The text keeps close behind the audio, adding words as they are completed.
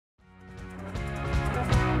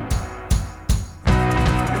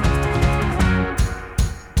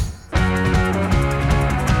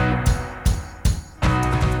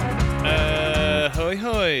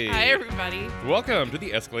Hi. Hi, everybody. Welcome to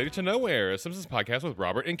the Escalator to Nowhere, a Simpsons podcast with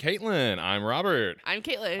Robert and Caitlin. I'm Robert. I'm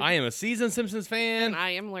Caitlin. I am a seasoned Simpsons fan. And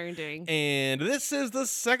I am learning. And this is the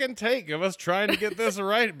second take of us trying to get this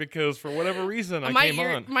right because for whatever reason I came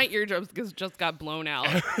on. My eardrums just got blown out.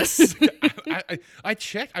 I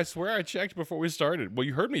checked. I swear I checked before we started. Well,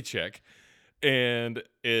 you heard me check. And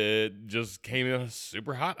it just came in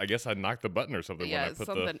super hot. I guess I knocked the button or something when I put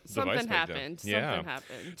the device something back happened. down. Yeah. Something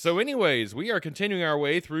happened. So anyways, we are continuing our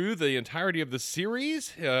way through the entirety of the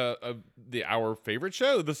series of our favorite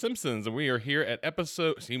show, The Simpsons. And we are here at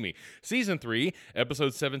season 3,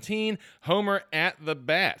 episode 17, Homer at the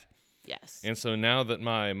Bat. Yes. And so now that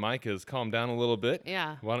my mic has calmed down a little bit,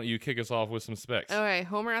 Yeah. why don't you kick us off with some specs? Okay,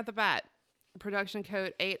 Homer at the Bat. Production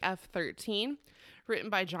code 8F13.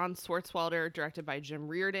 Written by John Swartzwelder, directed by Jim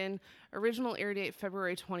Reardon. Original air date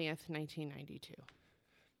February 20th, 1992.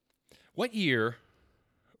 What year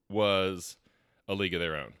was A League of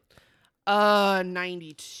Their Own?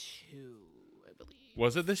 92, I believe.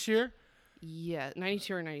 Was it this year? Yeah,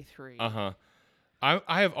 92 or 93. Uh-huh.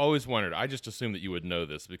 I have always wondered, I just assumed that you would know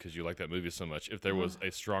this because you like that movie so much, if there was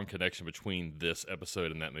a strong connection between this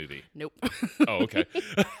episode and that movie. Nope. Oh, okay.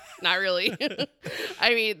 Not really.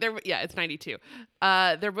 I mean, it's 92.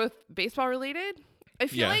 They're both baseball related. I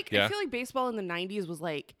feel like baseball in the 90s was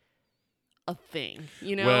like a thing,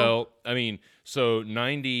 you know? Well, I mean, so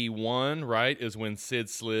 91, right, is when Sid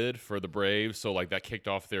slid for the Braves, so like that kicked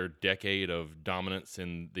off their decade of dominance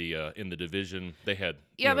in the division. They had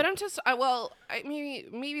but I'm just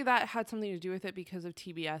maybe that had something to do with it because of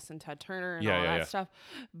TBS and Ted Turner and all that stuff.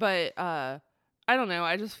 But I don't know.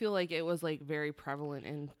 I just feel like it was like very prevalent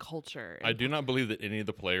in culture. I do not believe that any of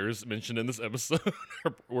the players mentioned in this episode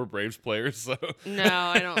were Braves players. So no,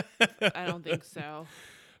 I don't think so.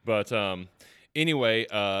 But anyway,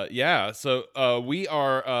 so we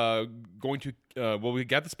are going to, we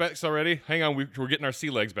got the specs already. Hang on, we're getting our sea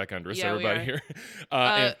legs back under us, everybody here.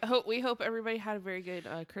 We hope everybody had a very good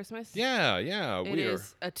Christmas. Yeah. It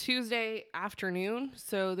is a Tuesday afternoon,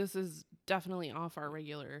 so this is definitely off our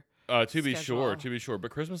regular to be sure. But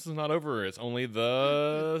Christmas is not over. It's only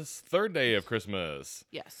the third day of Christmas.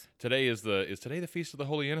 Yes. Is today the Feast of the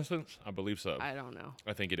Holy Innocents? I believe so. I don't know.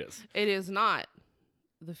 I think it is. It is not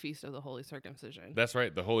the Feast of the Holy Circumcision. That's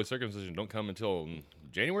right. The Holy Circumcision don't come until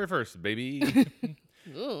January 1st, baby.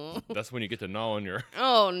 Ooh. That's when you get to gnaw on your...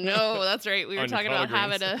 Oh, no. That's right. We were talking about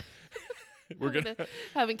having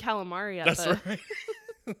having calamari at That's right.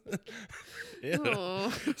 Yeah.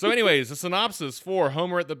 Oh. So anyways, the synopsis for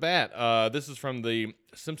Homer at the Bat. This is from the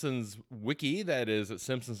Simpsons wiki that is at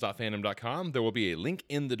simpsons.fandom.com. There will be a link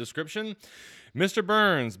in the description. Mr.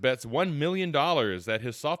 Burns bets $1 million that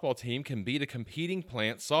his softball team can beat a competing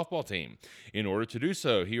plant softball team. In order to do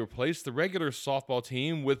so, he replaced the regular softball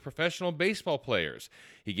team with professional baseball players.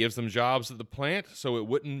 He gives them jobs at the plant so it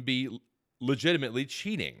wouldn't be legitimately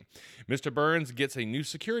cheating. Mr. Burns gets a new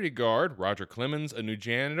security guard, Roger Clemens, a new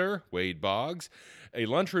janitor, Wade Boggs, a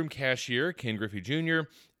lunchroom cashier, Ken Griffey Jr.,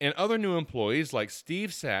 and other new employees like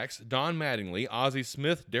Steve Sachs, Don Mattingly, Ozzie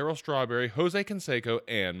Smith, Daryl Strawberry, Jose Canseco,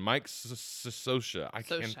 and Mike Scioscia.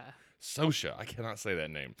 Scioscia. I cannot say that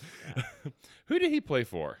name. Yeah. Who did he play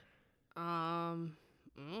for? I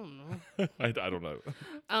don't know. I don't know.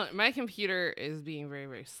 My computer is being very,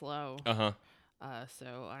 very slow. Uh-huh.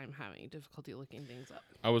 So I'm having difficulty looking things up.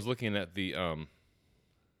 I was looking at the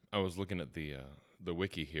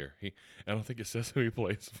wiki here. I don't think it says who he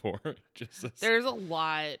plays for. It just says... There's a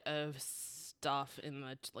lot of stuff in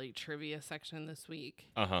the trivia section this week.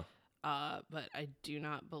 Uh-huh. But I do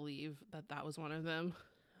not believe that was one of them.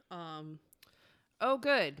 Oh,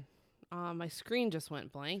 good. My screen just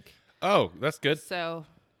went blank. Oh, that's good. So,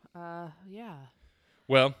 yeah.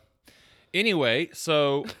 Well, anyway,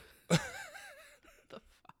 so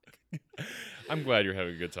I'm glad you're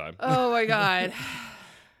having a good time. Oh my God.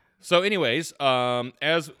 So anyways, fuck.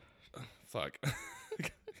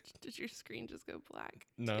 Did your screen just go black?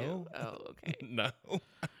 No. Too? Oh, okay. No.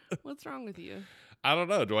 What's wrong with you? I don't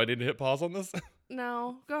know. Do I need to hit pause on this?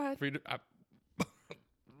 No. Go ahead. For you to,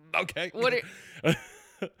 okay. What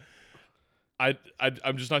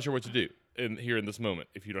I'm just not sure what to do in this moment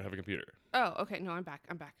if you don't have a computer. Oh, okay. No, I'm back.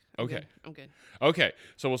 I'm Okay. I'm good. Okay,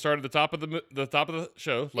 so we'll start at the top of the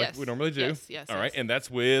show like we normally do. Yes. All right, and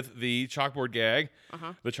that's with the chalkboard gag.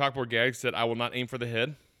 Uh-huh. The chalkboard gag said, "I will not aim for the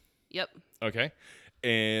head." Yep. Okay,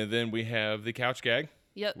 and then we have the couch gag.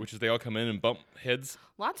 Yep. Which is they all come in and bump heads.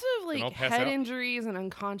 Lots of head injuries and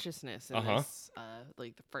unconsciousness in this,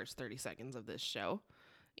 the first 30 seconds of this show,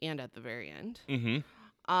 and at the very end.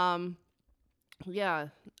 Mm-hmm. Yeah.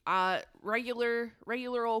 Regular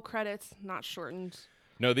old credits, not shortened.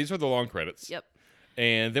 No, these are the long credits. Yep.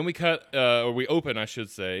 And then we we open, I should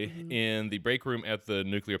say, in the break room at the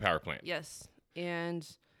nuclear power plant. Yes. And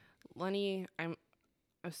Lenny, I'm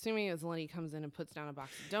assuming it was Lenny, comes in and puts down a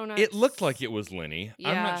box of donuts. It looked like it was Lenny. Yeah.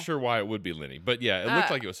 I'm not sure why it would be Lenny, but yeah, it looked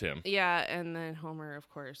like it was him. Yeah, and then Homer, of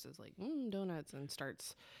course, is like, donuts, and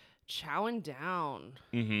starts chowing down.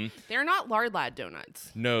 Mm-hmm. They're not Lard Lad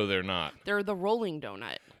donuts. No, they're not. They're the rolling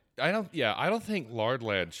donut. I don't think Lard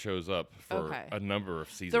Lad shows up for a number of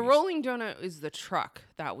seasons. The rolling donut is the truck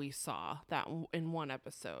that we saw in one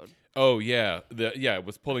episode. Oh yeah, it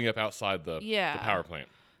was pulling up outside the power plant.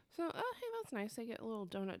 So, hey, that's nice. They get a little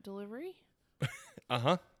donut delivery.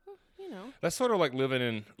 Uh-huh. That's sort of like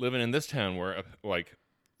living in this town where like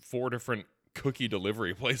 4 different cookie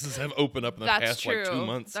delivery places have opened up in the past like 2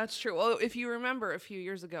 months. That's true. Well, if you remember a few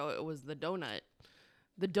years ago, it was the donut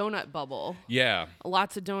bubble. Yeah.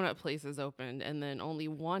 Lots of donut places opened, and then only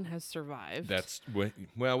one has survived. That's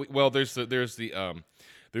well. There's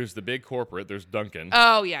the big corporate. There's Dunkin'.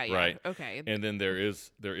 Oh yeah. Right. Okay. And then there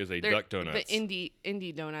is a Duck Donuts. The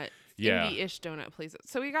indie donut. Yeah. Indie-ish donut places.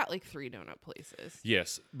 So we got like 3 donut places.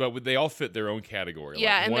 Yes, but they all fit their own category.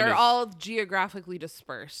 Yeah, like and they're all geographically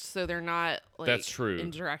dispersed, so they're not like that's true. in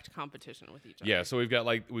direct competition with each other. Yeah, so we've got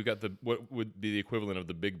the what would be the equivalent of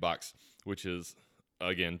the big box, which is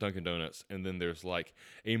again Dunkin' Donuts, and then there's like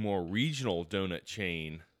a more regional donut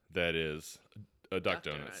chain that is a Duck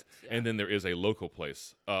Donuts. Yeah. And then there is a local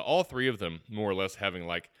place. All 3 of them more or less having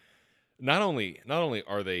like not only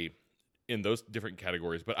are they in those different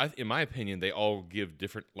categories, but in my opinion they all give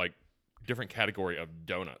different category of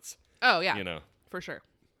donuts. Oh yeah. For sure.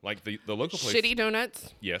 Like the local place. Shitty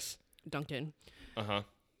donuts. Yes. Dunkin'. Uh-huh.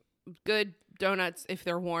 Good donuts if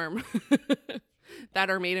they're warm that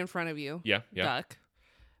are made in front of you. Yeah. Duck.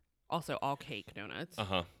 Also all cake donuts.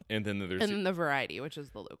 Uh-huh. And then there's the variety, which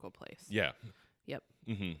is the local place. Yeah. Yep.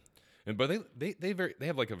 Mhm. And but they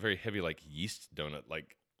have like a very heavy like yeast donut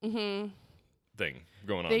like thing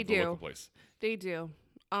going on They at the do. local place. They do.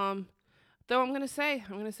 Though I'm gonna say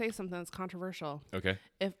something that's controversial. Okay.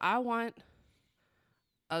 If I want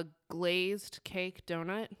a glazed cake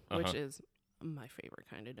donut, which is my favorite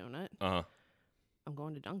kind of donut, I'm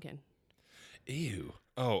going to Dunkin'. Ew.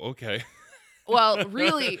 Oh, okay. Well,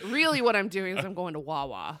 really what I'm doing is I'm going to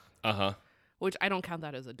Wawa. Uh-huh. Which I don't count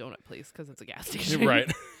that as a donut place because it's a gas station. Right.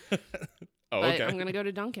 But okay. I'm going to go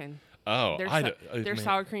to Dunkin'. Oh, their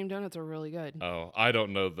sour cream donuts are really good. Oh, I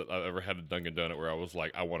don't know that I've ever had a Dunkin' Donut where I was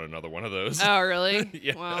like, I want another one of those. Oh, really?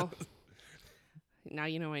 Yeah. Well, now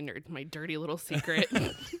you know my dirty little secret.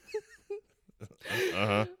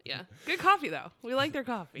 Uh-huh. Yeah. Good coffee, though. We like their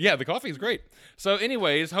coffee. Yeah, the coffee is great. So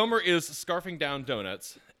anyways, Homer is scarfing down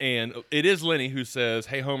donuts, and it is Lenny who says,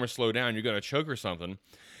 hey, Homer, slow down. You're going to choke or something.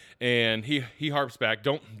 And he harps back,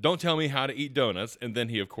 don't tell me how to eat donuts. And then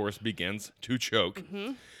he, of course, begins to choke.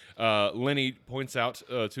 Mm-hmm. Lenny points out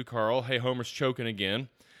to Carl, hey, Homer's choking again.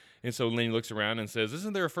 And so Lenny looks around and says,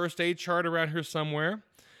 isn't there a first aid chart around here somewhere?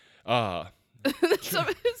 So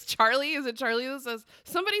it's Charlie? Is it Charlie that says,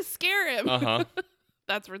 somebody scare him? Uh-huh.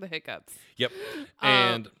 That's for the hiccups. Yep.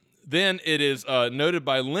 And then it is noted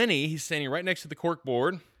by Lenny. He's standing right next to the cork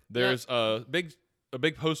board. There's a big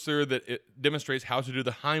poster that it demonstrates how to do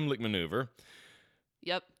the Heimlich maneuver.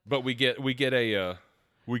 Yep. But we get a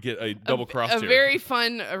double cross here. A very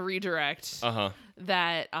fun redirect. Uh-huh.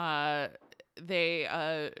 That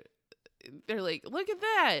they're like, look at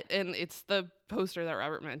that, and it's the poster that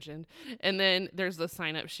Robert mentioned. And then there's the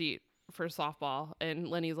sign-up sheet for softball, and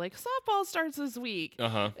Lenny's like, softball starts this week.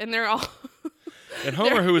 Uh-huh. And they're all and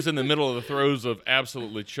Homer, who is in the middle of the throes of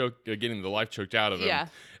absolutely getting the life choked out of him,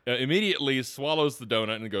 immediately swallows the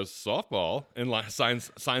donut and goes, softball, and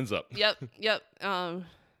signs up. Yep.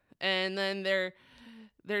 And then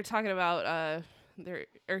they're talking about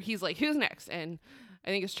he's like, who's next? And I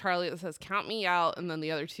think it's Charlie that says, count me out. And then the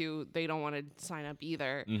other 2, they don't want to sign up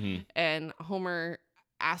either. Mm-hmm. And Homer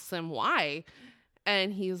asks them why.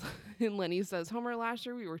 And Lenny says, Homer, last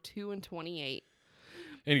year we were 2-28.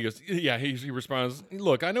 And he goes, he responds,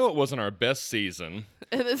 look, I know it wasn't our best season.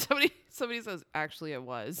 And then somebody says, actually it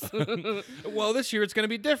was. Well, this year it's going to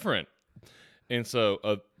be different. And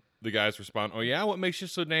so the guys respond, oh yeah, what makes you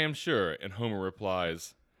so damn sure? And Homer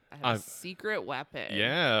replies, I have a secret weapon.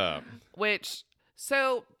 Yeah.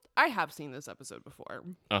 So I have seen this episode before.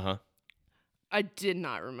 Uh-huh. I did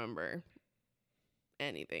not remember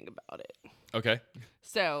anything about it. Okay.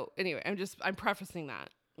 So anyway, I'm prefacing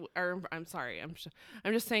that. Or I'm sorry. I'm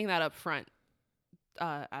just saying that up front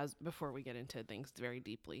as before we get into things very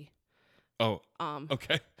deeply. Oh.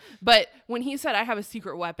 Okay. But when he said I have a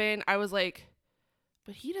secret weapon, I was like,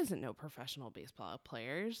 but he doesn't know professional baseball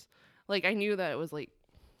players. Like I knew that it was like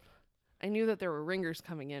I knew that there were ringers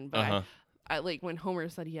coming in, but I like when Homer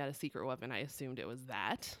said he had a secret weapon, I assumed it was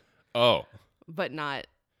that. Oh. But not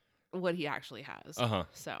what he actually has.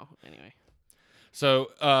 So anyway.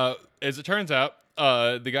 So as it turns out,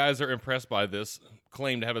 the guys are impressed by this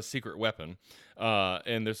claim to have a secret weapon,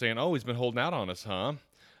 and they're saying, "Oh, he's been holding out on us, huh?"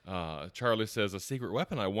 Charlie says, "A secret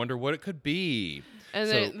weapon? I wonder what it could be."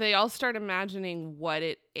 And they all start imagining what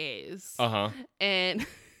it is. And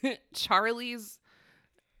Charlie's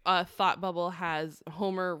thought bubble has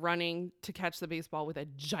Homer running to catch the baseball with a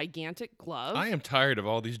gigantic glove. I am tired of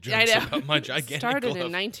all these jokes about my gigantic Started glove.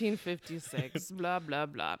 in 1956. Blah blah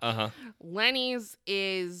blah. Lenny's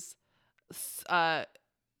is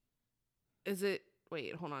it?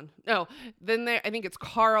 Wait, hold on. No, then I think it's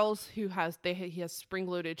Carl's who has he has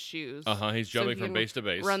spring-loaded shoes. He's jumping from base to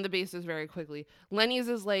base. Run the bases very quickly. Lenny's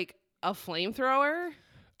is like a flamethrower.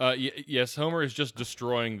 Yes, Homer is just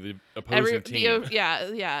destroying the opposing team.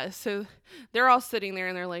 Yeah. So they're all sitting there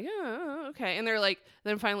and they're like, oh, okay. And they're like,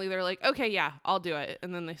 then finally they're like, okay, yeah, I'll do it.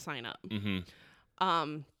 And then they sign up.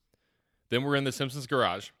 Then we're in the Simpsons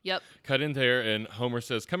garage. Yep. Cut in there and Homer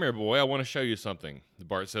says, "Come here, boy, I want to show you something."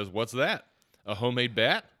 Bart says, "What's that? A homemade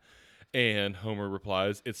bat?" And Homer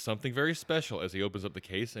replies, "It's something very special," as he opens up the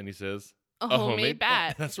case and he says, A homemade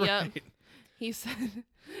bat. That's right. Yep. He said,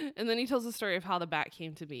 and then he tells the story of how the bat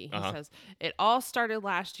came to be. He says, "It all started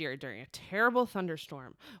last year during a terrible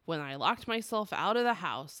thunderstorm when I locked myself out of the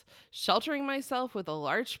house. Sheltering myself with a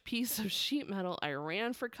large piece of sheet metal, I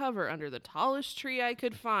ran for cover under the tallest tree I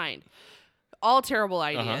could find." All terrible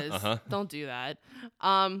ideas. Don't do that.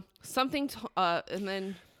 And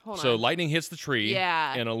then... Hold on. Lightning hits the tree,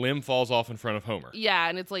 and a limb falls off in front of Homer. Yeah,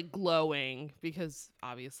 and it's like glowing because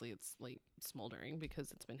obviously it's like smoldering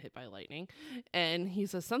because it's been hit by lightning. And he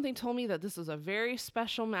says, "Something told me that this was a very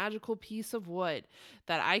special magical piece of wood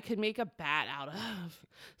that I could make a bat out of.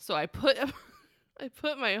 So I put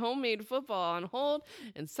my homemade football on hold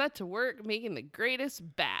and set to work making the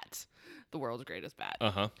greatest bat, the world's greatest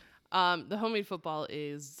bat." The homemade football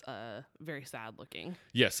is very sad looking.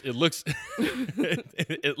 Yes, it looks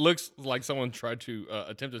it looks like someone tried to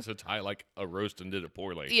attempted to tie like a roast and did it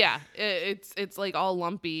poorly. Yeah, it's like all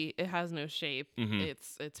lumpy. It has no shape.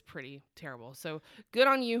 It's pretty terrible. So good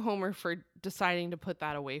on you, Homer, for deciding to put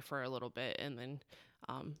that away for a little bit and then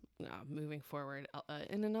moving forward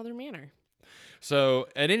in another manner. So,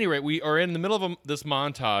 at any rate, we are in the middle of this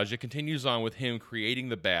montage. It continues on with him creating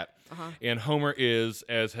the bat. And Homer is,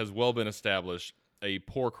 as has well been established, a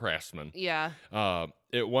poor craftsman. Yeah.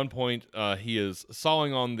 At one point, he is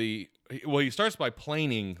sawing on he starts by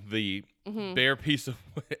planing the bare piece of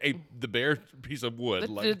wood.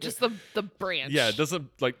 Just the branch. Yeah, it doesn't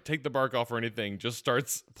like take the bark off or anything. Just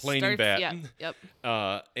starts planing that. Yep.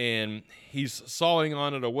 And he's sawing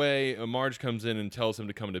on it away. Marge comes in and tells him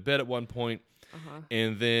to come to bed at one point.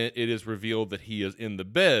 And then it is revealed that he is in the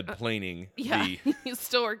bed planing. He's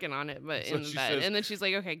still working on it, but in the bed. And then she's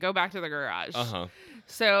like, "Okay, go back to the garage."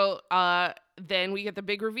 So then we get the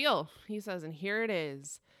big reveal. He says, "And here it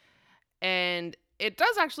is." And it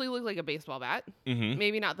does actually look like a baseball bat.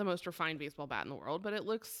 Maybe not the most refined baseball bat in the world, but it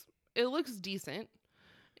looks decent.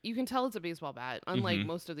 You can tell it's a baseball bat, unlike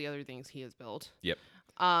most of the other things he has built. Yep.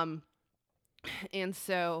 And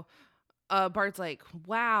so Bart's like,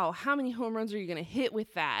 "Wow, how many home runs are you going to hit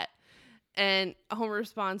with that?" And Homer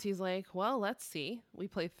responds, he's like, "Well, let's see. We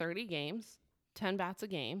play 30 games, 10 bats a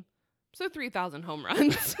game, so 3,000 home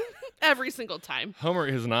runs every single time." Homer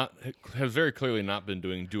has very clearly not been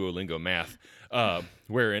doing Duolingo math,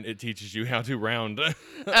 wherein it teaches you how to round.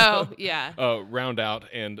 Round out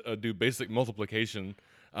and do basic multiplication.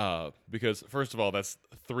 Because first of all, that's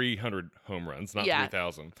 300 home runs, not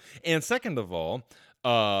 3,000. And second of all,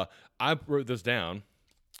 I wrote this down.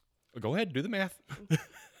 Go ahead, do the math.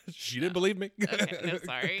 She didn't believe me. Okay, no,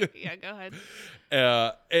 sorry. Yeah, go ahead.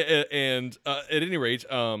 And at any rate,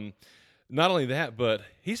 not only that, but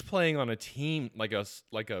he's playing on a team like a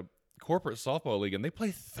corporate softball league, and they play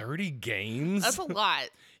 30 games. That's a lot.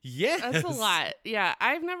 Yes, that's a lot. Yeah,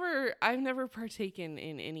 I've never partaken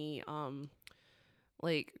in any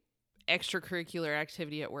like extracurricular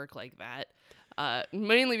activity at work like that.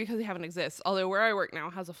 Mainly because they haven't exist. Although where I work now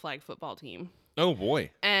has a flag football team. Oh boy!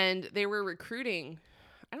 And they were recruiting.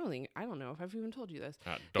 I don't know if I've even told you this.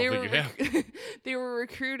 Don't think you have. They were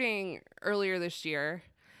recruiting earlier this year,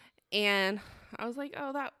 and I was like,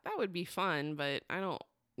 "Oh, that would be fun," but I don't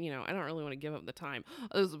really want to give up the time.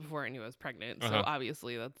 This was before I knew I was pregnant, so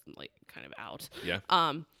obviously that's like kind of out. Yeah.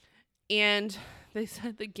 And they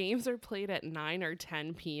said the games are played at 9 or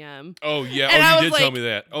 10 p.m. Oh, yeah. And you did tell me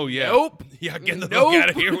that. Oh, yeah. Nope. Yeah, get the fuck out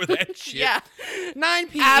of here with that shit. Yeah. 9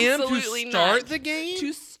 p.m. Absolutely to start not. the game?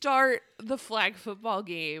 To start the flag football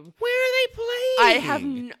game. Where are they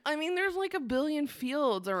playing? I mean, there's like a billion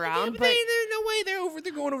fields around, but there's no way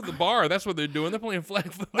they're going over the bar. That's what they're doing. They're playing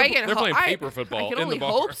flag football. They're playing paper football I can in only the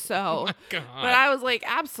bar. hope so. Oh my God. But I was like,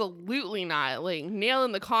 absolutely not. Like, nail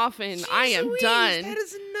in the coffin. Jeez I am Louise, done. That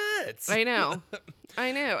is nuts. I know.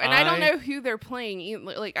 And I don't know who they're playing.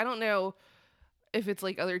 Like, I don't know if it's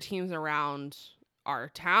like other teams around our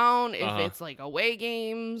town, if it's like away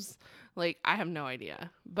games. Like, I have no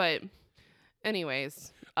idea. But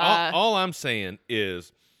anyways. All I'm saying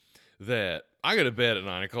is that I go to bed at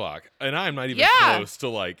 9 o'clock, and I'm not even close to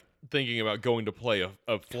like thinking about going to play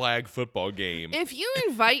a flag football game. If you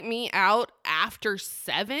invite me out after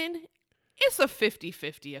 7, it's a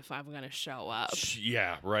 50-50 if I'm going to show up.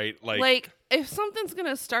 Yeah, right. Like if something's going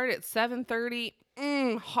to start at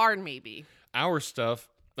 7:30, hard maybe. Our stuff,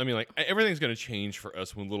 I mean, like everything's going to change for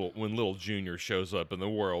us when little Junior shows up in the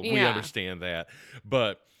world. Yeah. We understand that.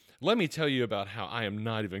 But let me tell you about how I am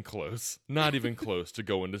not even close to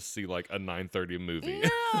going to see like a 9:30 movie.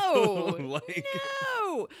 No,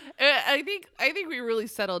 no. I think we really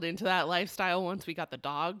settled into that lifestyle once we got the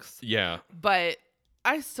dogs. Yeah. But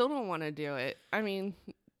I still don't want to do it. I mean,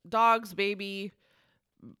 dogs, baby,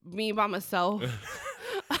 me by myself.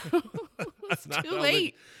 It's too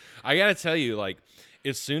late. I gotta tell you, like,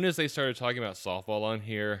 as soon as they started talking about softball on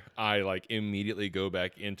here, I like immediately go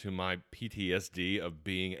back into my PTSD of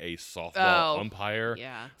being a softball umpire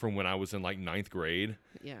from when I was in like 9th grade.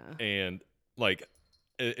 Yeah. And like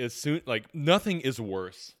as soon like nothing is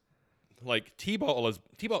worse. Like T-ball is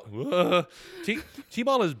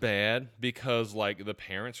bad because like the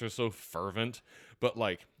parents are so fervent, but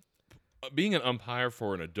like being an umpire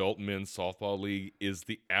for an adult men's softball league is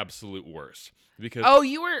the absolute worst because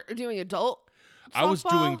you were doing adult softball? I was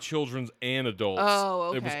doing children's and adults. Oh,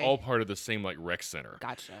 okay. It was all part of the same like rec center.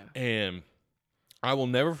 Gotcha. And I will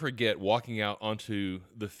never forget walking out onto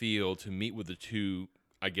the field to meet with the two,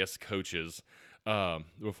 I guess, coaches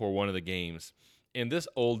before one of the games. And this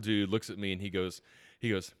old dude looks at me and he goes,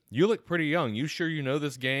 "You look pretty young. You sure you know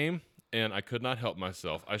this game?" And I could not help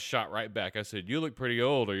myself. I shot right back. I said, "You look pretty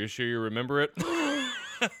old. Are you sure you remember it?"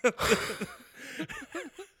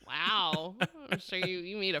 Wow. I'm sure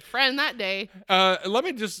you made a friend that day. Let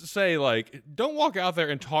me just say, like, don't walk out there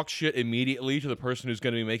and talk shit immediately to the person who's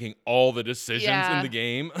going to be making all the decisions in the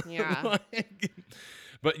game. Yeah.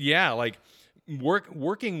 But yeah, like,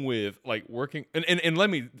 working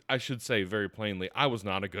and I should say very plainly, I was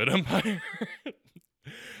not a good umpire.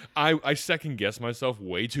 I second guess myself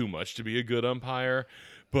way too much to be a good umpire,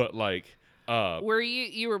 but like were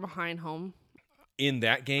you were behind home? In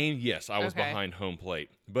that game, yes, I was behind home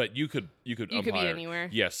plate, but you could umpire. You could be anywhere.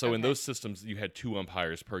 Yes, so in those systems, you had 2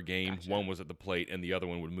 umpires per game. Gotcha. One was at the plate, and the other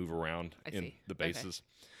one would move around in the bases.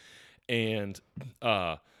 Okay. And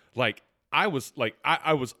like I was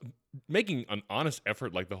making an honest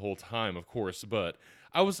effort like the whole time, of course, but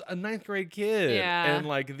I was a 9th grade kid, and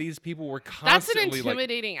like these people were constantly that's an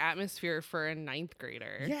intimidating atmosphere for a 9th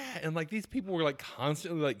grader. Yeah, and like these people were like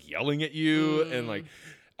constantly like yelling at you, and like.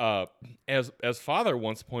 As Father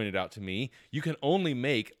once pointed out to me, you can only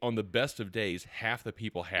make on the best of days half the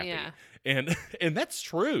people happy, and that's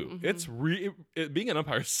true. Mm-hmm. It's being an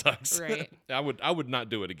umpire sucks. Right. I would not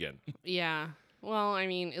do it again. Yeah. Well, I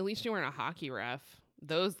mean, at least you weren't a hockey ref.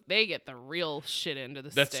 They get the real shit into the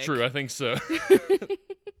stick. That's true. I think so.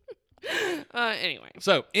 Anyway.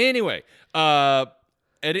 So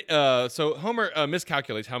Homer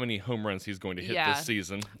miscalculates how many home runs he's going to hit this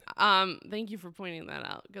season. Thank you for pointing that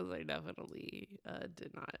out because I definitely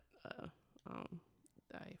did not.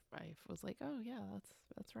 I was like, oh yeah,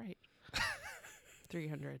 that's right.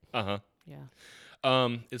 300. Yeah.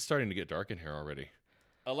 It's starting to get dark in here already.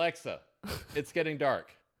 Alexa, it's getting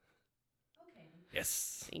dark. Okay.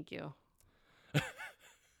 Yes. Thank you.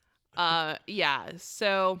 Yeah.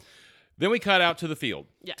 So. Then we cut out to the field.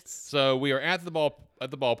 Yes. So we are at the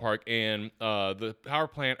ballpark, and the power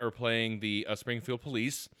plant are playing the Springfield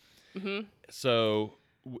Police. Mm-hmm. So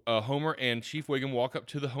Homer and Chief Wiggum walk up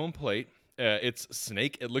to the home plate. It's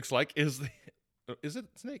Snake. It looks like is it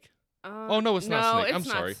Snake? Oh no, it's not Snake. I'm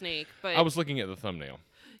sorry. Not Snake, but I was looking at the thumbnail.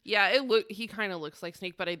 Yeah, he kind of looks like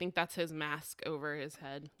Snake, but I think that's his mask over his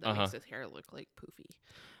head that makes his hair look like poofy.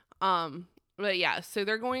 But yeah, so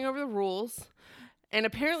they're going over the rules. And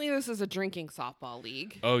apparently this is a drinking softball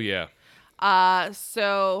league. Oh, yeah.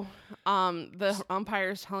 So the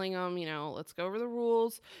umpire's telling them, let's go over the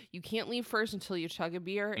rules. You can't leave first until you chug a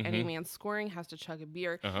beer. Any man scoring has to chug a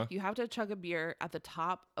beer. You have to chug a beer at the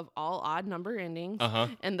top of all odd number innings.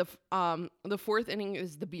 And the fourth inning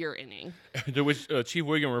is the beer inning. To which Chief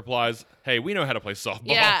Wiggum replies, "Hey, we know how to play softball."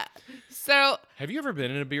 Yeah. So have you ever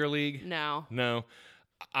been in a beer league? No.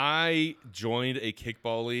 I joined a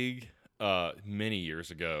kickball league many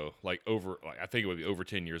years ago, I think it would be over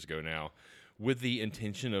 10 years ago now, with the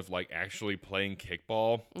intention of actually playing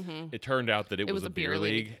kickball. It turned out that it was a beer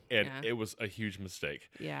league, and it was a huge mistake.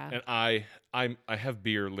 Yeah. And I have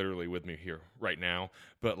beer literally with me here right now,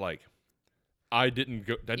 but I didn't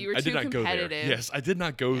go. I did not go there. Yes, I did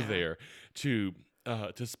not go there to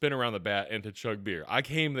spin around the bat and to chug beer. I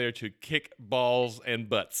came there to kick balls and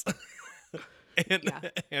butts.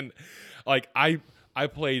 and I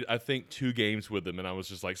played, I think, 2 games with them, and I was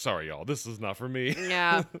just like, sorry, y'all, this is not for me.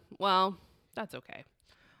 Yeah, well, that's okay.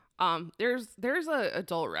 There's a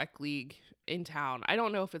adult rec league in town. I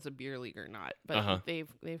don't know if it's a beer league or not, but they've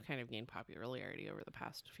kind of gained popularity over the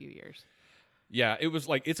past few years. Yeah, it was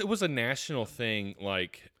it was a national thing.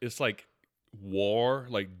 It's WAR,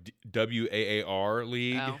 WAAR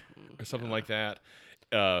league or something like that.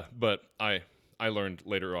 But I learned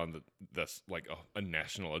later on that that's a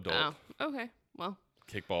national adult. Oh, okay. Well,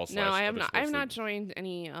 kickball. No, I have not. I have not joined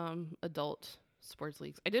any adult sports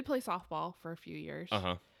leagues. I did play softball for a few years.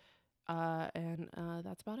 And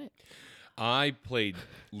that's about it. I played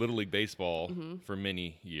Little League baseball for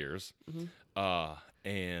many years,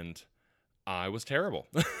 and I was terrible.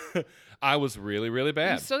 I was really, really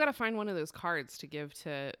bad. You still got to find one of those cards to give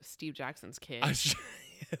to Steve Jackson's kid.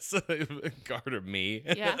 Yes, a card of me.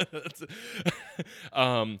 Yeah.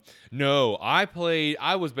 No,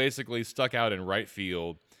 I was basically stuck out in right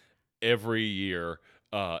field every year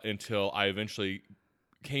until I eventually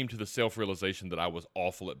came to the self-realization that I was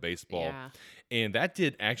awful at baseball. Yeah. And that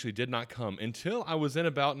did not come until I was in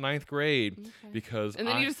about 9th grade because and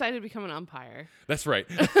then you decided to become an umpire. That's right.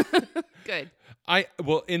 Good.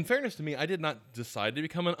 Well, in fairness to me, I did not decide to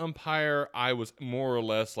become an umpire. I was more or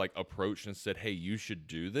less approached and said, "Hey, you should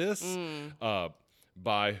do this."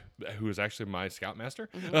 By who was actually my scoutmaster,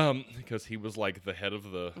 because he was the head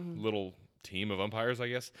of the little team of umpires, I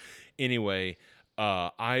guess. Anyway,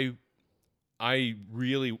 I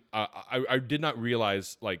really I did not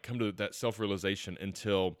realize come to that self-realization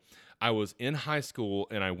until I was in high school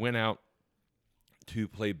and I went out to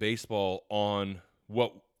play baseball on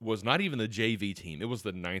what was not even the JV team. It was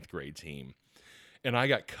the 9th grade team. And I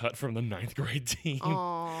got cut from the 9th grade team.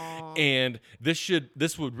 Aww. And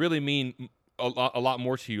this would really mean a lot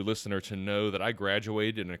more to you, listener, to know that I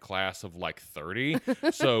graduated in a class of 30.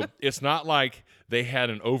 So it's not like they had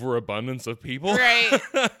an overabundance of people. Right.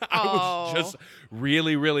 I was just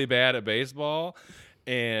really, really bad at baseball.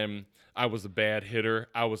 And I was a bad hitter.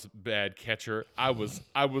 I was a bad catcher. I was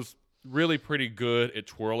really pretty good at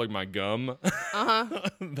twirling my gum.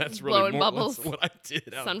 That's really blowing bubbles. That's what I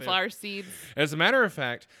did out Sunflower there. seeds. As a matter of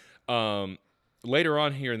fact, later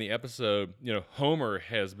on here in the episode, Homer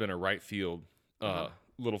has been a right field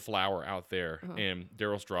little flower out there, and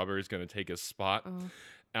Darryl Strawberry is going to take his spot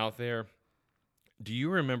out there. Do you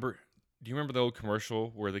remember the old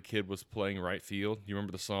commercial where the kid was playing right field? Do you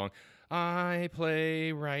remember the song? I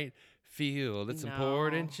play right field. It's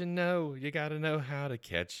important, you got to know how to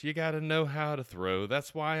catch. You got to know how to throw.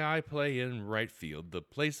 That's why I play in right field, the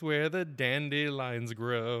place where the dandelions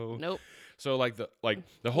grow. Nope. So the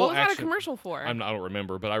whole what was action. that a commercial for? I don't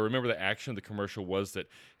remember, but I remember the action of the commercial was that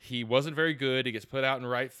he wasn't very good. He gets put out in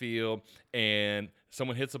right field, and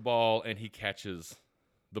someone hits a ball, and he catches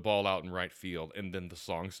the ball out in right field, and then the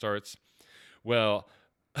song starts. Well,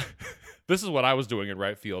 this is what I was doing in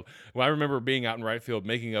right field. Well, I remember being out in right field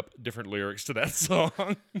making up different lyrics to that song.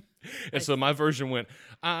 And so my version went,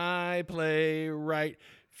 I play right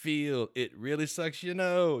field. It really sucks, you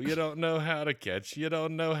don't know how to catch. You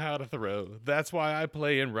don't know how to throw. That's why I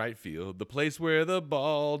play in right field, the place where the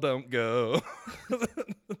ball don't go.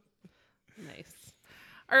 Nice.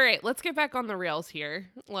 All right, let's get back on the rails here.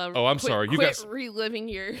 Well, I'm sorry. Quit reliving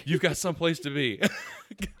your... You've got someplace to be.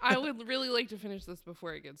 I would really like to finish this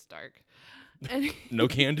before it gets dark. No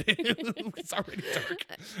candy. It's already dark.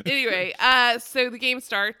 Anyway, so the game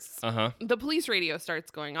starts. The police radio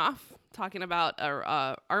starts going off, talking about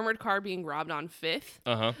a armored car being robbed on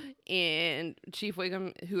 5th. And Chief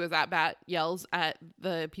Wiggum, who is at bat, yells at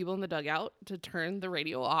the people in the dugout to turn the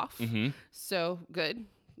radio off. So good.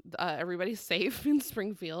 Everybody's safe in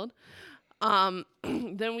Springfield.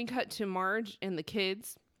 Then we cut to Marge and the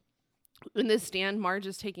kids. In this stand, Marge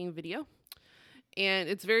is taking video. And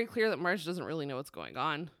it's very clear that Marge doesn't really know what's going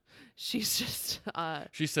on. She's just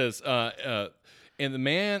she says and the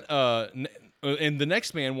man and the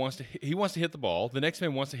next man wants to hit the ball. The next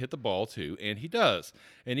man wants to hit the ball too, and he does.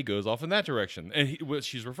 And he goes off in that direction. And what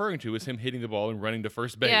she's referring to is him hitting the ball and running to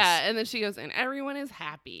first base. Yeah, and then she goes, and everyone is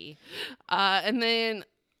happy. And then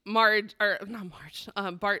Bart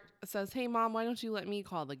says, "Hey, Mom, why don't you let me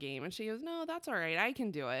call the game?" And she goes, "No, that's all right. I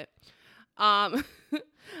can do it."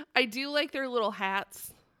 I do like their little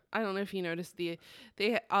hats. I don't know if you noticed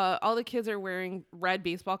all the kids are wearing red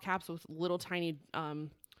baseball caps with little tiny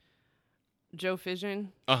Joe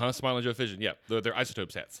Fission. Smiling Joe Fission. Yeah, they're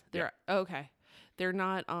Isotopes hats. Okay. They're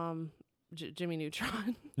not Jimmy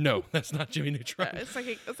Neutron. No, that's not Jimmy Neutron. It's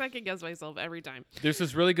like I guess myself every time. There's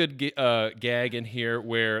this really good gag in here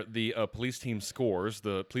where the police team scores,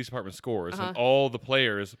 the police department scores, and all the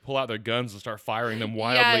players pull out their guns and start firing them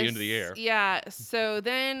wildly into the air. Yeah. So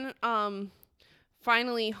then,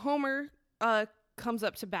 finally, Homer comes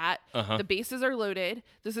up to bat. The bases are loaded.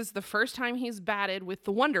 This is the first time he's batted with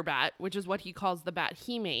the Wonder Bat, which is what he calls the bat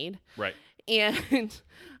he made. Right. And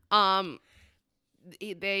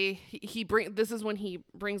this is when he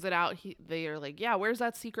brings it out. They are like, "Yeah, where's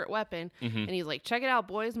that secret weapon?" And he's like, "Check it out,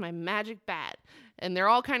 boys, my magic bat." And they're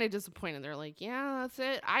all kind of disappointed. They're like, "Yeah, that's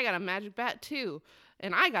it. I got a magic bat too,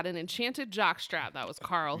 and I got an enchanted jockstrap." That was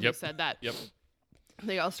Carl who said that. Yep.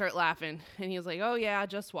 They all start laughing, and he's like, "Oh yeah,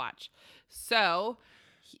 just watch." So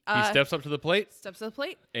he steps up to the plate.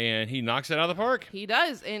 And he knocks it out of the park. He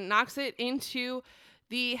does, and knocks it into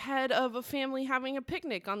the head of a family having a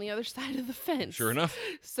picnic on the other side of the fence. Sure enough.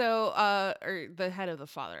 So, or the head of the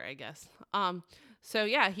father, I guess. So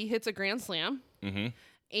yeah, he hits a grand slam,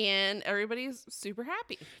 and everybody's super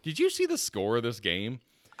happy. Did you see the score of this game?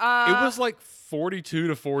 It was like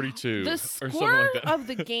 42-42. The score or something like that. Of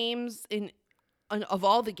the games of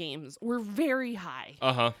all the games were very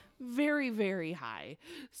high. Very, very high.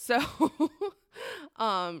 So,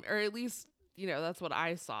 or at least, that's what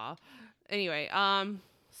I saw. Anyway,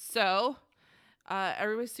 so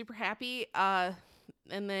everybody's super happy. And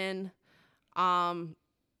then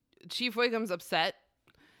Chief Wiggum's upset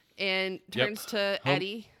and turns to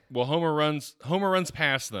Eddie. Well, Homer runs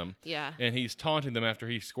past them. Yeah. And he's taunting them after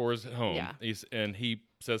he scores at home. Yeah. And he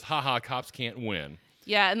says, "Ha, cops can't win."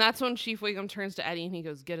 Yeah, and that's when Chief Wiggum turns to Eddie and he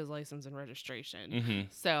goes, "Get his license and registration."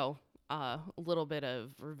 So a little bit of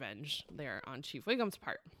revenge there on Chief Wiggum's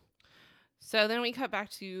part. So then we cut back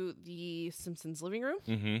to the Simpsons living room.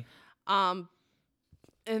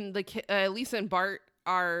 And Lisa and Bart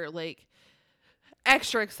are like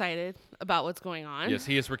extra excited about what's going on. Yes,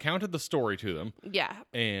 he has recounted the story to them. Yeah.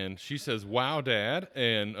 And she says, "Wow, Dad."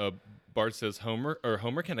 And Bart says, Homer,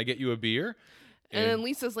 "Can I get you a beer?" And then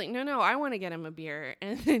Lisa's like, no, I want to get him a beer.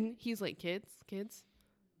 And then he's like, kids,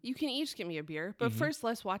 you can each get me a beer, but first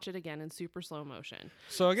let's watch it again in super slow motion.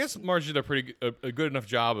 So I guess Marge did a good enough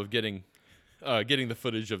job of getting the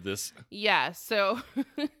footage of this. Yeah, so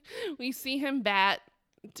we see him bat,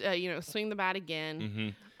 swing the bat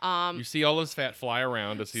again. You see all his fat fly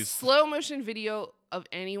around as he's... Slow motion video of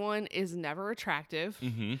anyone is never attractive.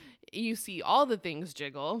 You see all the things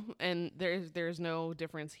jiggle, and there's no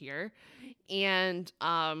difference here. And,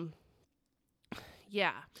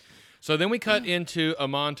 yeah. So then we cut into a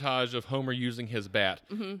montage of Homer using his bat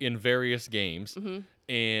in various games.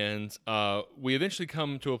 And we eventually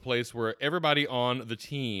come to a place where everybody on the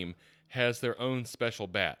team has their own special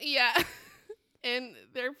bat. Yeah. And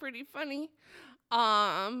they're pretty funny.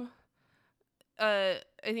 I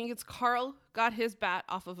think it's Carl got his bat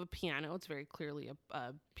off of a piano. It's very clearly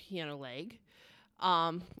a piano leg.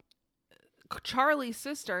 Charlie's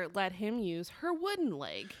sister let him use her wooden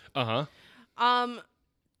leg. I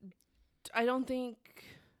don't think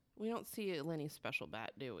we don't see Lenny's special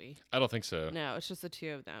bat, do we? I don't think so. No, it's just the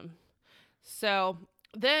two of them. So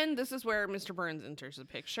then this is where Mr. Burns enters the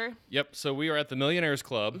picture. Yep. So we are at the Millionaires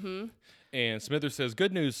Club. And Smithers says,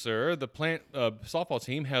 "Good news, sir. The plant softball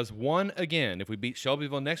team has won again. If we beat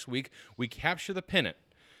Shelbyville next week, we capture the pennant."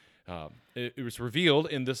 It was revealed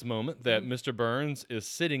in this moment that Mr. Burns is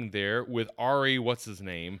sitting there with Ari, what's his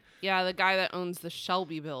name? Yeah, the guy that owns the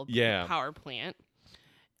Shelbyville power plant.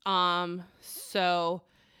 So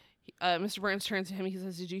Mr. Burns turns to him. He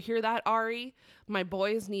says, "Did you hear that, Ari? My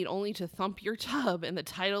boys need only to thump your tub, and the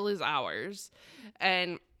title is ours."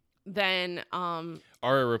 And then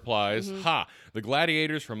Ari replies, "Ha, the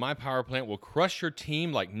gladiators from my power plant will crush your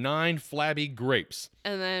team like 9 flabby grapes."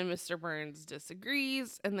 And then Mr. Burns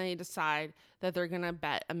disagrees, and they decide that they're going to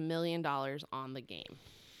bet $1 million on the game.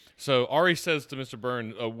 So Ari says to Mr.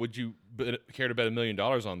 Burns, would you care to bet $1 million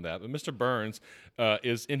on that? But Mr. Burns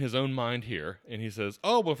is in his own mind here, and he says,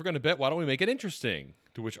 oh, well, if we're going to bet, why don't we make it interesting?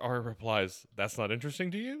 To which Ari replies, that's not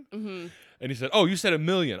interesting to you? Mm-hmm. And he said, oh, you said $1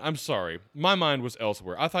 million. I'm sorry. My mind was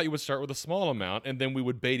elsewhere. I thought you would start with a small amount, and then we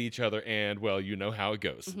would bait each other, and, well, you know how it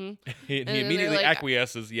goes. Mm-hmm. He immediately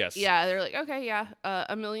acquiesces, yes. Yeah, they're like, okay, yeah,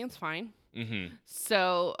 $1 million's fine. Mm-hmm.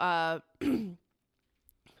 So,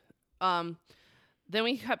 then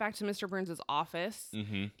we cut back to Mr. Burns' office,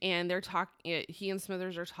 and they're talking. He and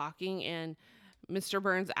Smithers are talking, and Mr.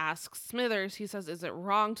 Burns asks Smithers. He says, "Is it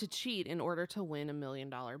wrong to cheat in order to win $1 million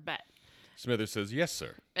bet?" Smithers says, "Yes,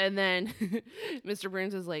 sir." And then Mr.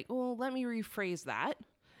 Burns is like, "Well, let me rephrase that.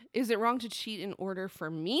 Is it wrong to cheat in order for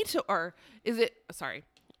me to, or is it? Sorry,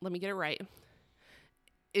 let me get it right.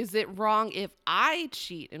 Is it wrong if I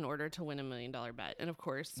cheat in order to win $1 million bet?" And of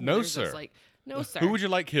course, Smithers is like, "No, sir. Who would you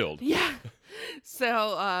like killed?" Yeah.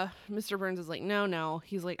 So Mr. Burns is like, no.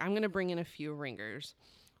 He's like, I'm going to bring in a few ringers,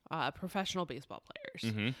 professional baseball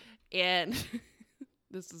players. Mm-hmm. And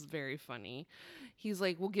this is very funny. He's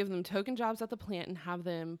like, we'll give them token jobs at the plant and have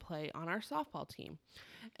them play on our softball team.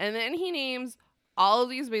 And then he names all of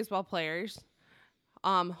these baseball players.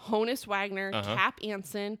 Honus Wagner, Cap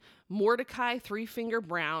Anson, Mordecai Three-Finger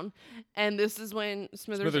Brown. And this is when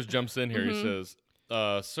Smithers jumps in here. He says,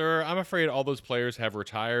 sir, I'm afraid all those players have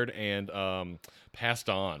retired and passed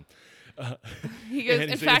on. He goes,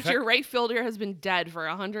 in fact, your right fielder has been dead for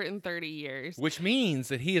 130 years. Which means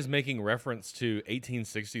that he is making reference to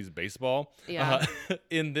 1860s baseball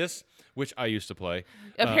in this, which I used to play.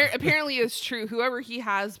 Apparently it's true. Whoever he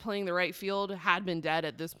has playing the right field had been dead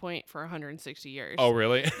at this point for 160 years. Oh,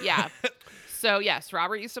 really? Yeah. So, yes,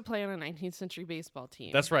 Robert used to play on a 19th century baseball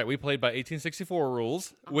team. That's right. We played by 1864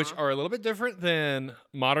 rules, which are a little bit different than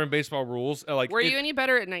modern baseball rules. Were you any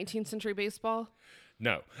better at 19th century baseball?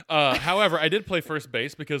 No. However, I did play first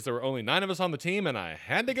base because there were only 9 of us on the team, and I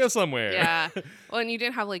had to go somewhere. Yeah. Well, and you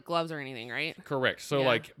didn't have, gloves or anything, right? Correct. So,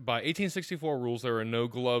 by 1864 rules, there were no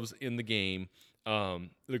gloves in the game.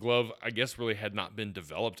 The glove, I guess, really had not been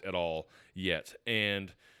developed at all yet.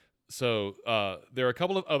 And so there are a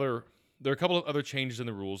couple of other changes in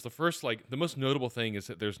the rules. The first, the most notable thing is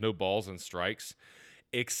that there's no balls and strikes,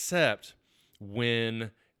 except when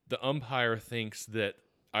the umpire thinks that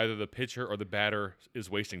either the pitcher or the batter is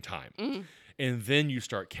wasting time. Mm-hmm. And then you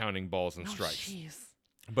start counting balls and strikes. Geez.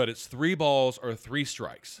 But it's 3 balls or 3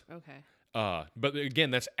 strikes. Okay. But again,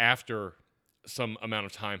 that's after some amount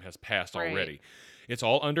of time has passed already. It's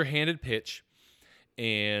all underhanded pitch.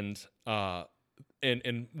 And one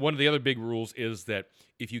of the other big rules is that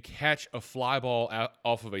if you catch a fly ball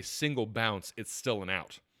off of a single bounce, it's still an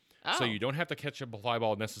out. Oh. So you don't have to catch a fly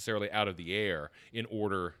ball necessarily out of the air in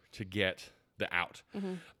order to get the out.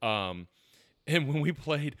 Mm-hmm. And when we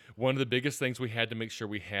played, one of the biggest things we had to make sure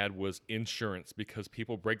we had was insurance because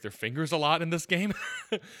people break their fingers a lot in this game.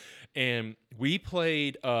 And we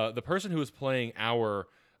played, the person who was playing our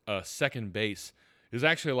second base is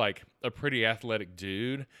actually a pretty athletic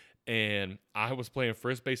dude. And I was playing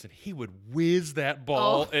first base, and he would whiz that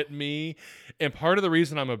ball at me. And part of the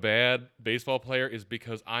reason I'm a bad baseball player is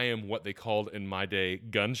because I am what they called in my day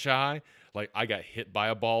gun shy. I got hit by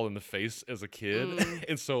a ball in the face as a kid,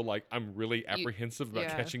 and so I'm really apprehensive about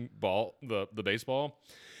catching the baseball.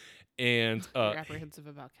 And you're apprehensive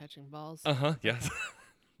about catching balls. Yes.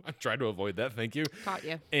 I tried to avoid that. Thank you. Caught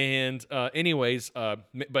you. And anyways,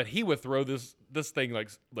 but he would throw this thing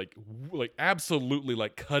like absolutely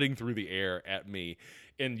cutting through the air at me,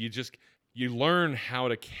 and you learn how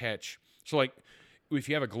to catch. So if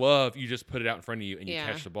you have a glove, you just put it out in front of you and you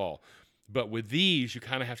catch the ball. But with these, you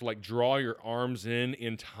kind of have to draw your arms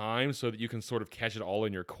in time so that you can sort of catch it all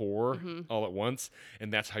in your core all at once,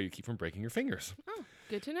 and that's how you keep from breaking your fingers. Oh,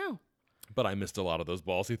 good to know. But I missed a lot of those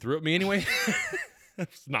balls he threw at me anyway.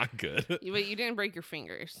 It's not good. But you didn't break your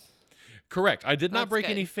fingers. Correct. I did not break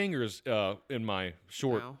any fingers in my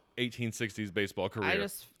short 1860s baseball career.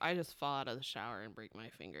 I just fall out of the shower and break my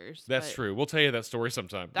fingers. That's true. We'll tell you that story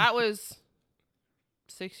sometime. That was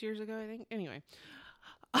 6 years ago, I think. Anyway.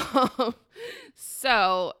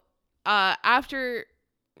 So after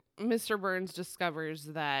Mr. Burns discovers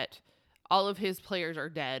that all of his players are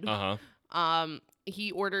dead,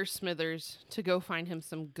 he orders Smithers to go find him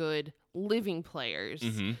some good living players.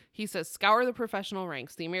 Mm-hmm. He says, scour the professional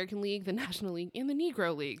ranks, the American League, the National League, and the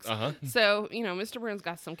Negro Leagues. So, Mr. Burns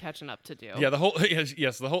got some catching up to do. Yeah, the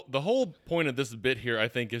whole point of this bit here, I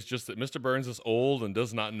think, is just that Mr. Burns is old and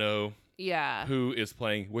does not know who is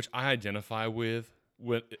playing, which I identify with.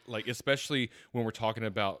 Especially when we're talking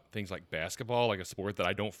about things like basketball, like a sport that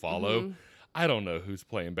I don't follow. I don't know who's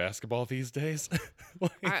playing basketball these days.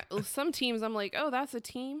 Some teams, I'm like, oh, that's a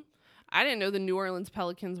team. I didn't know the New Orleans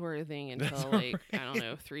Pelicans were a thing until like right. I don't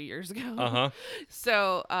know 3 years ago.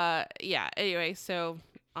 So yeah. Anyway, so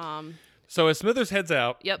as Smithers heads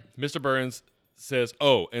out, yep. Mr. Burns says,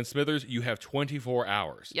 "Oh, and Smithers, you have 24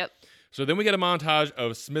 hours." Yep. So then we get a montage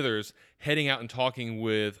of Smithers heading out and talking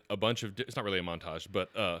with a bunch of. It's not really a montage, but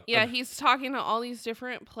yeah, he's talking to all these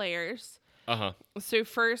different players. So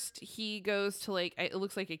first he goes to like it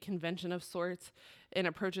looks like a convention of sorts and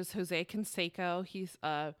approaches Jose Canseco.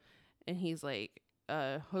 He's like,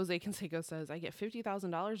 Jose Canseco says, "I get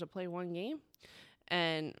 $50,000 to play one game,"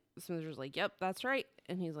 and Smithers is like, "Yep, that's right."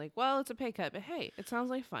 And he's like, "Well, it's a pay cut, but hey, it sounds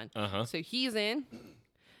like fun." So he's in,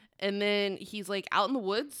 and then he's like out in the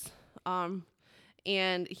woods,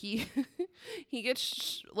 and he he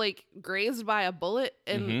gets like grazed by a bullet,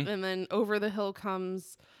 and then over the hill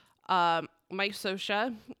comes Mike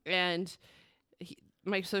Scioscia, and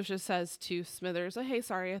Mike Scioscia says to Smithers, "Oh, hey,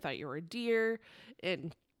 sorry, I thought you were a deer,"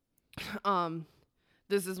 and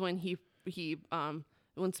this is when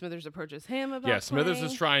when Smithers approaches him about Smithers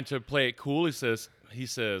playing. is trying to play it cool. He says,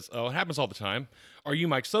 "Oh, it happens all the time. Are you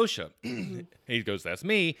Mike Scioscia?" He goes, "That's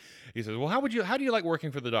me." He says, "Well, how do you like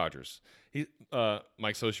working for the Dodgers?"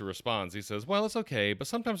 Mike Scioscia responds. He says, "Well, it's okay, but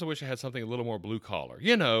sometimes I wish I had something a little more blue collar,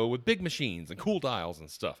 with big machines and cool dials and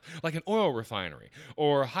stuff, like an oil refinery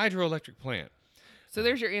or a hydroelectric plant." So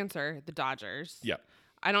there's your answer, the Dodgers. Yep.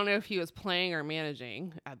 I don't know if he was playing or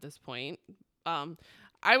managing at this point.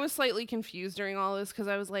 I was slightly confused during all this because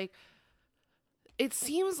I was like, it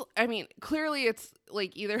seems, I mean, clearly it's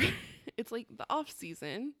like either it's like the off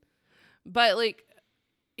season, but like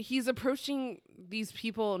he's approaching these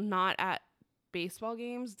people not at baseball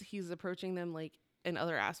games. He's approaching them like in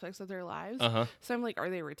other aspects of their lives. So I'm like,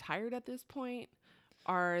 are they retired at this point?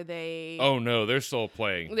 Are they? Oh no, they're still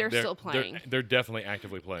playing. They're still playing. They're definitely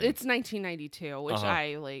actively playing. It's 1992, which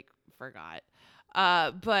I like forgot.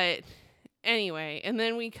 But anyway, and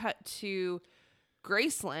then we cut to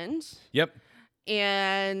Graceland. Yep.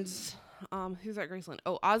 And who's at Graceland?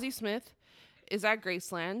 Oh, Ozzie Smith is at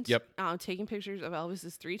Graceland. Yep. Taking pictures of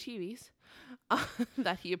Elvis's 3 TVs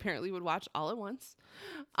that he apparently would watch all at once.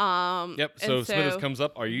 Yep. So Smithers comes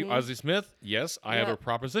up. "Are you Ozzie Smith?" "Yes, I have a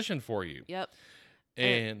proposition for you." Yep.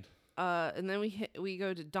 And then we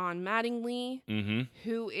go to Don Mattingly,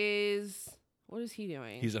 who is, what is he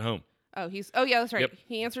doing? He's at home. Oh, yeah, that's right. Yep.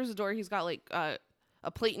 He answers the door. He's got like a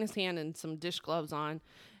plate in his hand and some dish gloves on,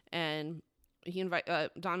 and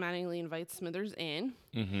Don Mattingly invites Smithers in,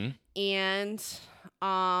 and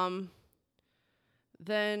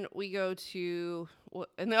then we go to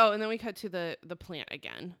and then we cut to the plant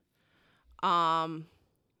again, and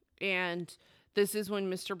this is when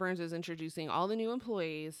Mr. Burns is introducing all the new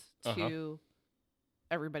employees to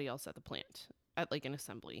everybody else at the plant at like an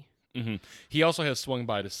assembly. He also has swung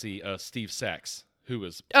by to see Steve Sachs, who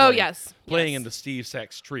was playing in the Steve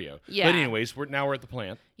Sachs trio. Yeah. But anyways, we're at the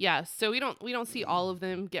plant. Yeah. So we don't see all of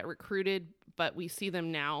them get recruited, but we see them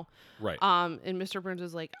now. Right. And Mr. Burns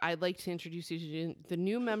is like, "I'd like to introduce you to the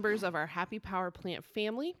new members of our Happy Power Plant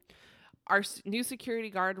family. Our new security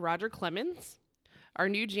guard, Roger Clemens. Our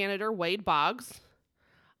new janitor, Wade Boggs.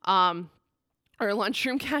 Our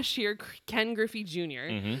lunchroom cashier, Ken Griffey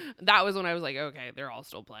Jr. That was when I was like, okay, they're all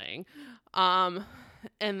still playing. And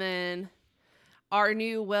then our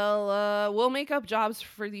new, we'll make up jobs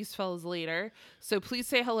for these fellas later. So please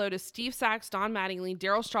say hello to Steve Sachs, Don Mattingly,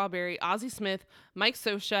 Darryl Strawberry, Ozzie Smith, Mike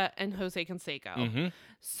Scioscia, and Jose Canseco."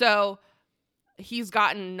 So he's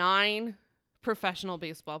gotten 9 professional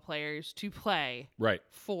baseball players to play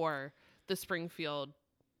for the Springfield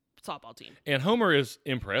softball team. And Homer is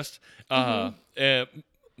impressed. But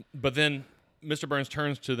then Mr. Burns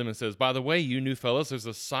turns to them and says, "By the way, you new fellas, there's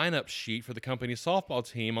a sign-up sheet for the company's softball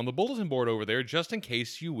team on the bulletin board over there, just in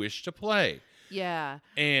case you wish to play." Yeah.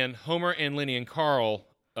 And Homer and Lenny and Carl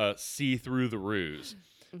see through the ruse.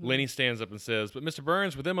 Lenny stands up and says, "But Mr.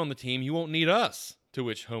 Burns, with them on the team, you won't need us." To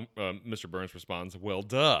which Mr. Burns responds, "Well,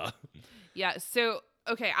 duh." Yeah, so,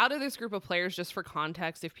 okay, out of this group of players, just for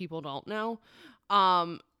context, if people don't know,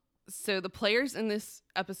 so the players in this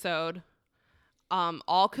episode,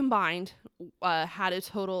 all combined, had a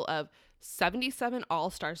total of 77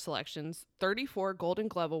 All-Star selections, 34 Golden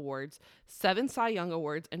Glove Awards, 7 Cy Young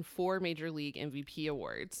Awards, and 4 Major League MVP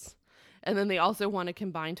Awards. And then they also won a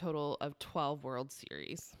combined total of 12 World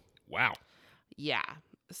Series. Wow. Yeah.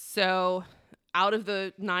 So out of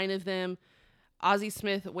the 9 of them, Ozzie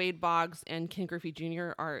Smith, Wade Boggs, and Ken Griffey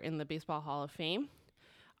Jr. are in the Baseball Hall of Fame.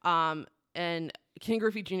 And Ken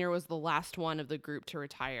Griffey Jr. was the last one of the group to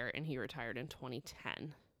retire, and he retired in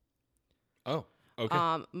 2010. Oh,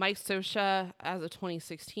 Okay. Mike Scioscia, as of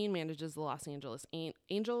 2016, manages the Los Angeles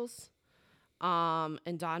Angels.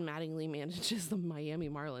 And Don Mattingly manages the Miami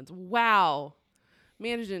Marlins. Wow.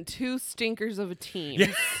 Managing two stinkers of a team.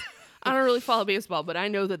 Yeah. I don't really follow baseball, but I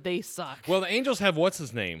know that they suck. Well, the Angels have what's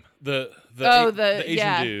his name? The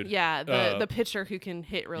Asian dude. Yeah, the pitcher who can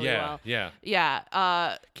hit really well. Yeah.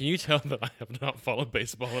 Can you tell that I have not followed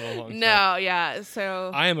baseball in a long time? No, yeah. So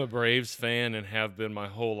I am a Braves fan and have been my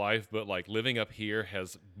whole life, but like living up here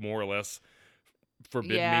has more or lless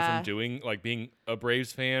forbidden me from doing like being a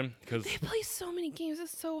Braves fan because they play so many games.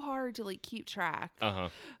 It's so hard to like keep track. Uh-huh.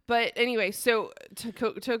 But anyway, so to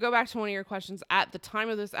go back to one of your questions, at the time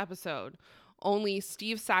of this episode, only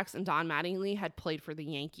Steve Sax and Don Mattingly had played for the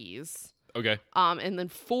Yankees. Okay. And then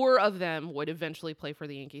 4 of them would eventually play for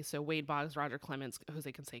the Yankees. So Wade Boggs, Roger Clemens,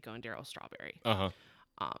 Jose Canseco, and Darryl Strawberry. And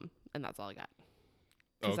that's all I got.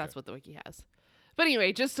 Because that's what the wiki has. But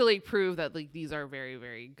anyway, just to like prove that like these are very,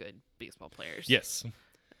 very good baseball players. Yes.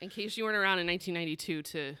 In case you weren't around in 1992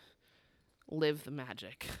 to live the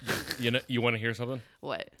magic. You want to hear something?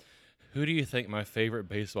 What? Who do you think my favorite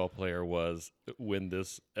baseball player was when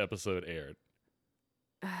this episode aired?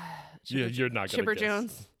 You're not going to Chipper guess.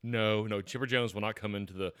 Jones? No. Chipper Jones will not come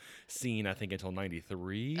into the scene, I think, until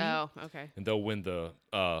 93. Oh, okay. And they'll win the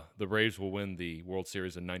Braves will win the World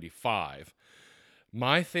Series in 95.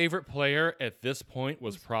 My favorite player at this point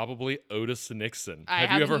was probably Otis Nixon.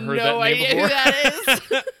 Have you ever heard that name before? Who that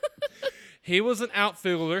is. He was an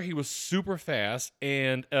outfielder. He was super fast.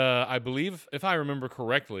 And I believe, if I remember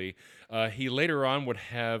correctly, he later on would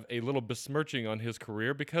have a little besmirching on his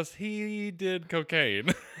career because he did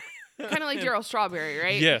cocaine. Kind of like Darryl Strawberry,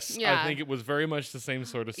 right? Yes. Yeah. I think it was very much the same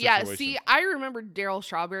sort of situation. Yeah, see, I remember Darryl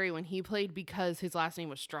Strawberry when he played because his last name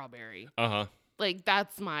was Strawberry. Uh-huh. Like,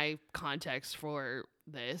 that's my context for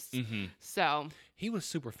this. Mm-hmm. So he was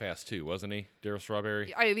super fast too, wasn't he, Darryl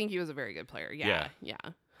Strawberry? I think he was a very good player. Yeah.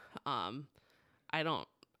 I don't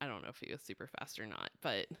know if he was super fast or not,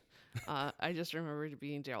 but I just remember it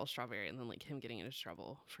being Darryl Strawberry and then like him getting into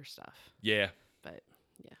trouble for stuff. Yeah. But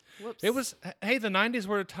yeah. Whoops. It was the 90s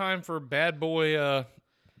were a time for bad boy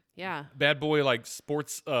like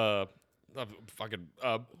sports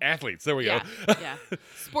athletes. There we go. Yeah.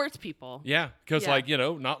 Sports people. Yeah, because like,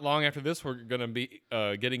 not long after this, we're going to be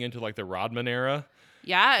getting into like the Rodman era.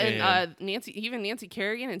 Yeah, and Nancy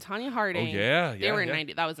Kerrigan and Tanya Harding. Oh, yeah. They were in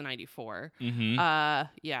 90. That was in 94. Mm-hmm.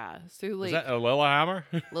 Yeah. So like. Is that a Lillehammer?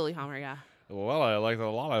 Lillehammer, yeah. Well, I like the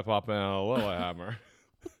lollipop and a Lillehammer.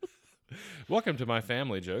 Welcome to my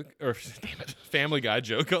family Guy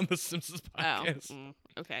joke on the Simpsons podcast.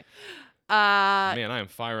 Okay. Man, I am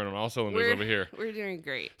firing on all cylinders over here. We're doing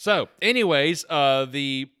great. So, anyways,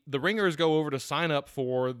 the ringers go over to sign up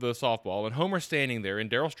for the softball, and Homer's standing there, and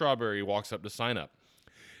Darryl Strawberry walks up to sign up.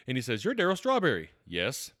 And he says, "You're Darryl Strawberry."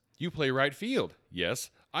 "Yes." "You play right field." "Yes,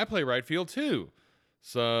 I play right field too."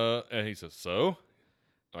 And he says, "So,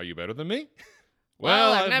 are you better than me?"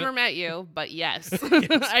 Well, I've never met you, but yes.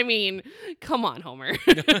 I mean, come on, Homer.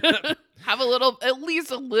 Have at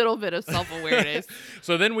least a little bit of self-awareness.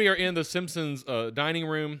 So then we are in the Simpsons dining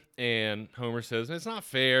room, and Homer says, "It's not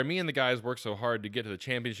fair. Me and the guys worked so hard to get to the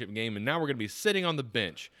championship game, and now we're going to be sitting on the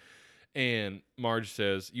bench." And Marge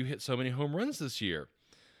says, "You hit so many home runs this year.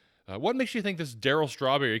 What makes you think this Darryl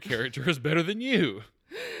Strawberry character is better than you?"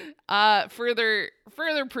 Further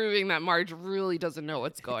proving that Marge really doesn't know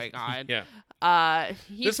what's going on. Yeah.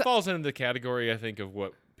 This falls into the category, I think, of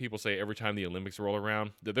what people say every time the Olympics roll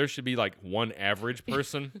around, that there should be like one average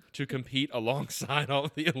person to compete alongside all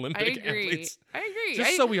of the Olympic athletes. I agree.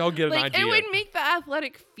 Just so we all get an idea. It would make the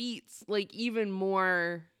athletic feats like even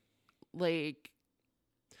more like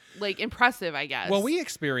impressive, I guess. Well, we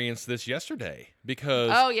experienced this yesterday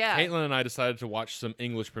because Caitlin and I decided to watch some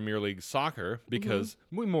English Premier League soccer because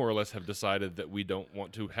we more or less have decided that we don't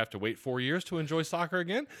want to have to wait 4 years to enjoy soccer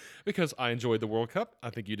again, because I enjoyed the World Cup.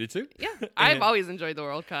 I think you did too. Yeah, I've always enjoyed the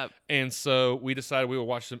World Cup. And so we decided we would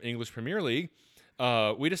watch some English Premier League.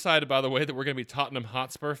 We decided, by the way, that we're going to be Tottenham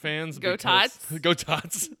Hotspur fans. Go Tots. Go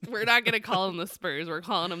Tots. We're not going to call them the Spurs. We're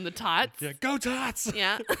calling them the Tots. Yeah, go Tots.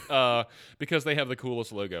 Yeah. Because they have the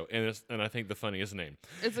coolest logo and I think the funniest name.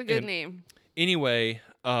 It's a good name. Anyway,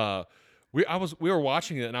 we were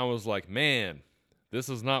watching it and I was like, man, this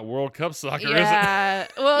is not World Cup soccer, is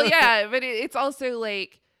it? Well, yeah, but it's also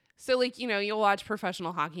like. So, like, you'll watch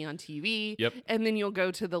professional hockey on TV. Yep. And then you'll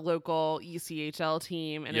go to the local ECHL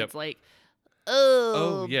team, and it's like,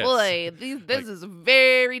 yes. boy, this is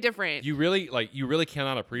very different. You really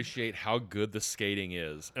cannot appreciate how good the skating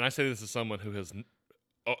is. And I say this as someone who has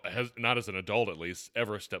not as an adult at least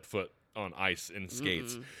ever stepped foot on ice in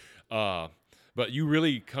skates. But you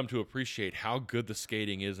really come to appreciate how good the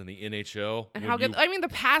skating is in the NHL. And how good, I mean, the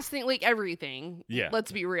passing, like everything. Yeah.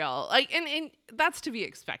 Let's be real. Like, and that's to be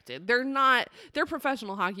expected. They're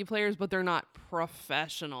professional hockey players, but they're not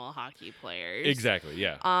professional hockey players. Exactly,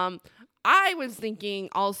 yeah. I was thinking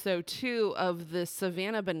also, too, of the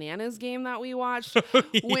Savannah Bananas game that we watched,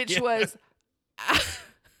 which was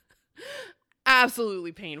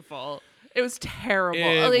absolutely painful. It was terrible.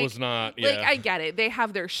 It was not, yeah. Like, I get it. They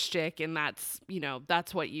have their shtick, and that's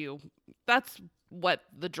what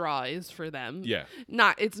the draw is for them. Yeah.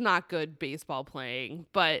 It's not good baseball playing,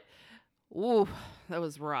 but ooh, that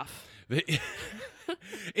was rough.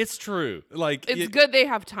 It's true. Like, it's good they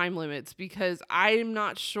have time limits, because I'm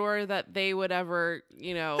not sure that they would ever,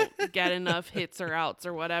 get enough hits or outs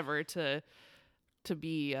or whatever to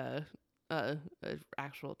be a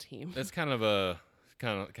actual team. It's kind of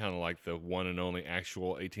like the one and only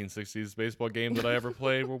actual 1860s baseball game that I ever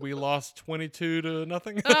played, where we lost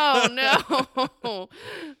 22-0. Oh no!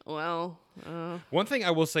 Well, one thing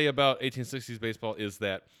I will say about 1860s baseball is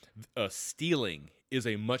that stealing is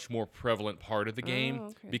a much more prevalent part of the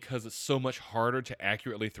game, because it's so much harder to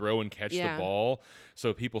accurately throw and catch the ball.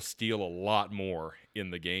 So people steal a lot more in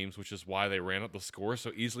the games, which is why they ran up the score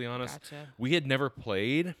so easily on us. Gotcha.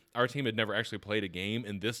 Our team had never actually played a game,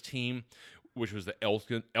 and this team, which was the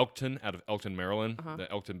Elkton out of Elkton, Maryland, the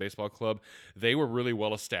Elkton Baseball Club, they were really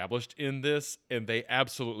well established in this, and they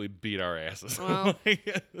absolutely beat our asses. Well,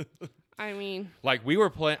 I mean, like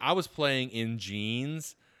I was playing in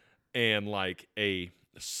jeans and like a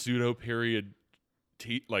pseudo period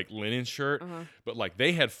linen shirt, but like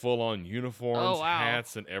they had full on uniforms,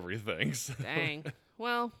 hats, and everything. So. Dang.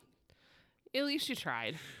 Well, at least you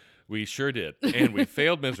tried. We sure did, and we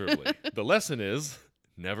failed miserably. The lesson is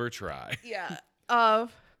never try. Yeah.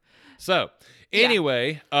 So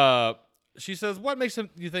anyway, she says, "What makes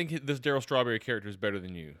you think this Darryl Strawberry character is better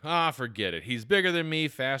than you?" Forget it. He's bigger than me,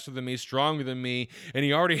 faster than me, stronger than me, and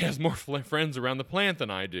he already has more friends around the plant than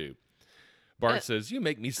I do. Bart says, "You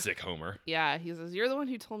make me sick, Homer." Yeah, he says, "You're the one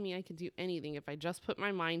who told me I could do anything if I just put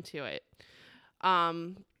my mind to it."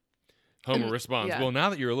 Homer responds, "Well,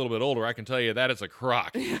 now that you're a little bit older, I can tell you that it's a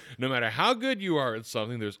crock. No matter how good you are at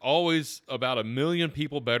something, there's always about 1 million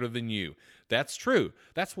people better than you. That's true.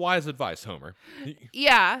 That's wise advice, Homer."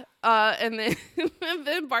 Yeah. And then and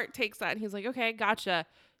then Bart takes that and he's like, "Okay, gotcha.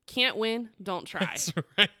 Can't win, don't try." That's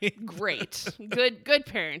right. Great. Good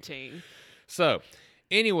parenting. So,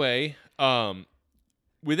 anyway,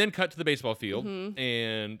 we then cut to the baseball field,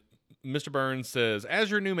 and Mr. Burns says,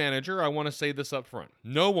 "As your new manager, I want to say this up front.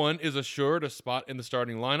 No one is assured a spot in the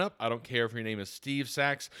starting lineup. I don't care if your name is Steve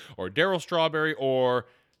Sachs or Darryl Strawberry or,"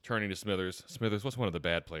 turning to Smithers, "Smithers, what's one of the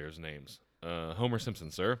bad players' names?" "Homer Simpson,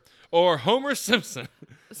 sir." "Or Homer Simpson."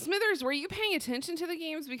 Smithers, were you paying attention to the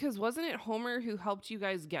games? Because wasn't it Homer who helped you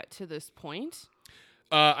guys get to this point?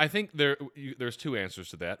 I think there's two answers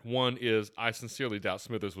to that. One is I sincerely doubt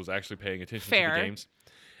Smithers was actually paying attention to the games.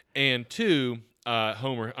 And two,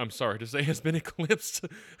 Homer, I'm sorry to say, has been eclipsed.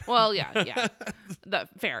 Well, yeah.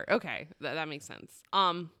 Fair. Okay. That makes sense.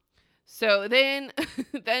 So then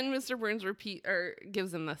Mr. Burns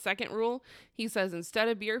gives him the second rule. He says, "Instead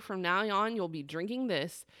of beer from now on, you'll be drinking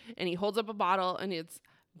this." And he holds up a bottle, and it's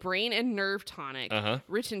brain and nerve tonic,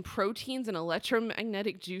 rich in proteins and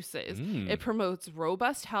electromagnetic juices. It promotes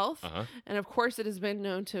robust health. And of course, it has been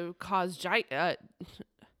known to cause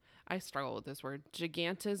I struggle with this word,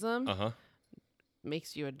 gigantism.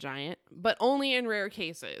 Makes you a giant, but only in rare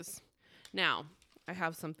cases. Now, I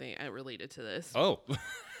have something related to this. Oh.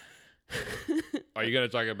 Are you going to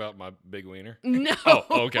talk about my big wiener? No. Oh,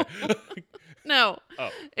 okay. No. Oh.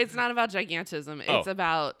 It's not about gigantism. It's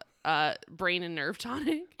about brain and nerve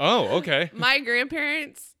tonic. Oh, okay. My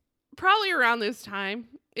grandparents, probably around this time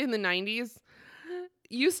in the 90s,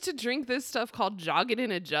 used to drink this stuff called Joggin'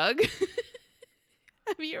 in a Jug.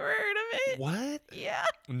 Have you ever heard of it? What? Yeah.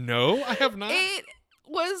 No, I have not.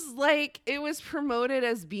 It was promoted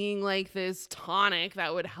as being like this tonic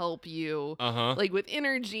that would help you like with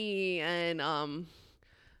energy and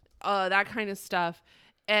that kind of stuff.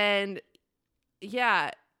 And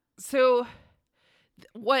yeah, so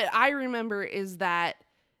what I remember is that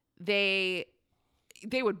they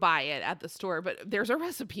would buy it at the store, but there's a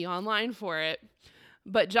recipe online for it.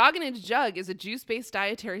 But Joggin' in a Jug is a juice-based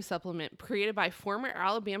dietary supplement created by former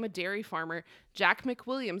Alabama dairy farmer Jack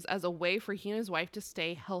McWilliams as a way for he and his wife to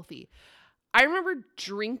stay healthy. I remember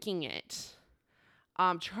drinking it,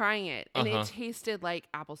 trying it, and it tasted like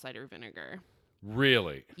apple cider vinegar.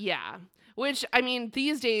 Really? Yeah. Which, I mean,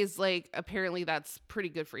 these days, like, apparently that's pretty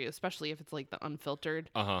good for you, especially if it's like the unfiltered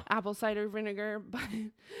apple cider vinegar.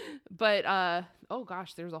 But oh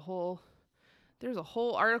gosh, there's a whole there's a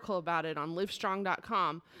whole article about it on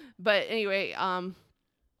livestrong.com. But anyway,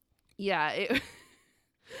 yeah,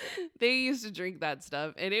 they used to drink that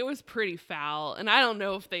stuff, and it was pretty foul. And I don't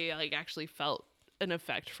know if they like actually felt an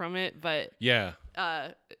effect from it, but yeah.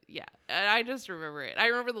 Yeah. And I just remember it. I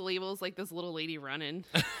remember the labels, like this little lady running.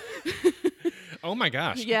 Oh my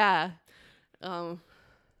gosh. Yeah. I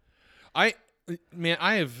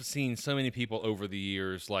have seen so many people over the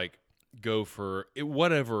years like go for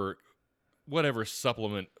whatever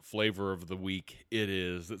supplement flavor of the week it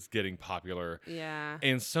is that's getting popular. Yeah.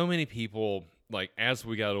 And so many people, like, as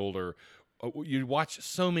we got older, you'd watch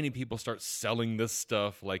so many people start selling this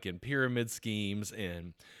stuff, like in pyramid schemes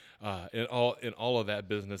and in all of that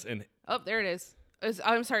business. And oh, there it is.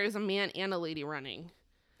 I'm sorry, it was a man and a lady running.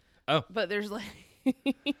 Oh, but there's like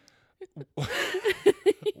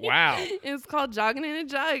wow. It's called Jogging in a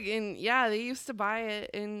Jug, and yeah, they used to buy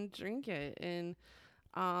it and drink it, and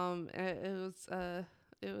it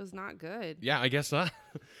was not good. Yeah, I guess not.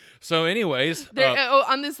 So anyways,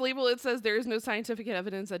 on this label it says there is no scientific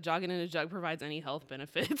evidence that jogging in a jug provides any health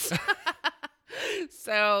benefits.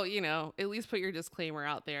 So, at least put your disclaimer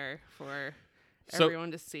out there for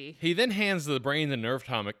everyone to see. He then hands the brain and nerve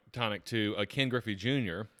tonic to Ken Griffey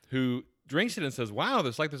Jr., who drinks it and says, wow,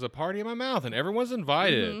 there's a party in my mouth and everyone's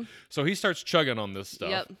invited. Mm-hmm. So he starts chugging on this stuff.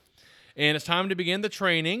 Yep. And it's time to begin the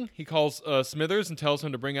training. He calls Smithers and tells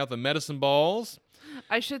him to bring out the medicine balls.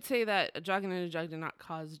 I should say that jogging in a jug did not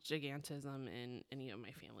cause gigantism in any of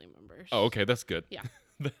my family members. Oh, okay. That's good. Yeah.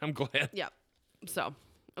 I'm glad. Yep. So,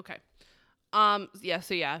 okay.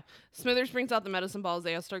 Yeah. Smithers brings out the medicine balls.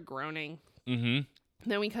 They all start groaning. Mm-hmm.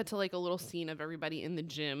 Then we cut to like a little scene of everybody in the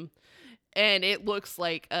gym. And it looks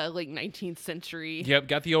like a 19th century. Yep,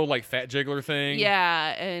 got the old like fat jiggler thing.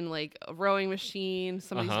 Yeah, and like a rowing machine.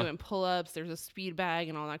 Somebody's doing pull-ups. There's a speed bag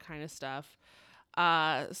and all that kind of stuff.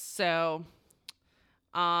 They're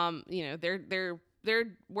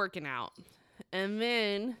working out. And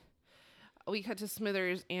then we cut to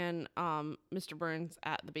Smithers and Mr. Burns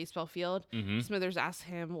at the baseball field. Mm-hmm. Smithers asks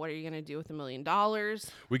him, what are you going to do with $1 million?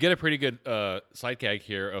 We get a pretty good side gag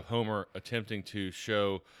here of Homer attempting to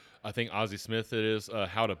show, I think Ozzie Smith it is,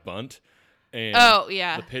 how to bunt. And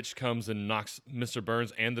the pitch comes and knocks Mr.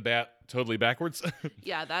 Burns and the bat totally backwards.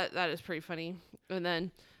 Yeah, that is pretty funny. And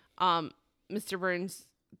then Mr. Burns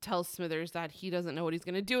tells Smithers that he doesn't know what he's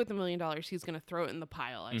going to do with $1 million. He's going to throw it in the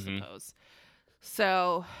pile, I suppose.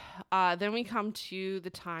 So then we come to the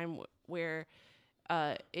time where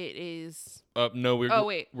it is. No, we're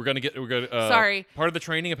going to. Sorry. Part of the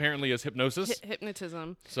training apparently is hypnosis.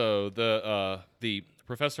 Hypnotism. So the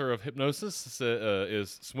professor of hypnosis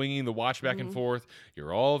is swinging the watch back and forth.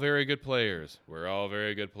 You're all very good players. We're all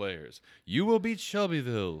very good players. You will beat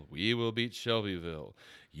Shelbyville. We will beat Shelbyville.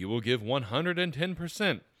 You will give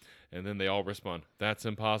 110%. And then they all respond, that's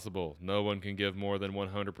impossible. No one can give more than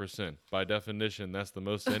 100%. By definition, that's the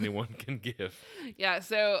most anyone can give. Yeah,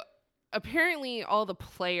 so apparently all the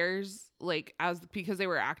players, because they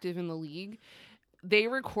were active in the league, they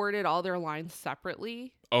recorded all their lines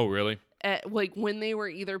separately. Oh, really? When they were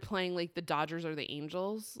either playing the Dodgers or the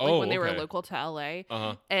Angels, when they were local to LA.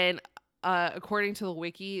 Uh-huh. And according to the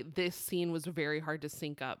wiki, this scene was very hard to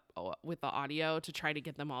sync up with the audio to try to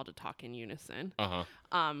get them all to talk in unison. Uh-huh.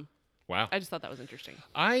 Wow. I just thought that was interesting.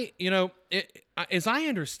 As I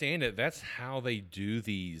understand it, that's how they do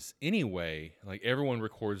these anyway. Like, everyone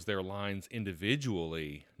records their lines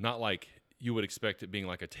individually, not like you would expect it being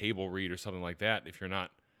like a table read or something like that if you're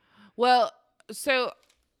not. Well, so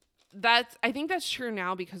I think that's true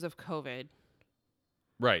now because of COVID.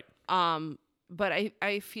 Right. But I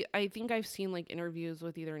think I've seen interviews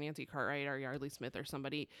with either Nancy Cartwright or Yardley Smith or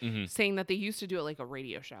somebody saying that they used to do it like a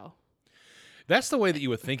radio show. That's the way that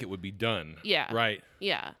you would think it would be done. Yeah. Right.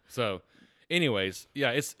 Yeah. So, anyways,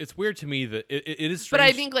 yeah, it's weird to me that it is strange. But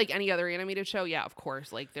I think like any other animated show, yeah, of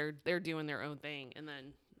course, they're doing their own thing and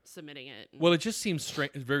then submitting it. Well, it just seems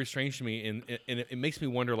very strange to me, and it makes me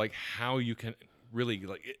wonder how you can really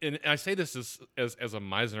and I say this as a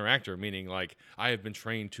Meisner actor, meaning I have been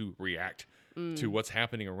trained to react to what's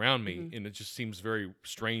happening around me, and it just seems very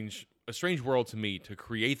strange. A strange world to me to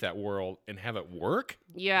create that world and have it work.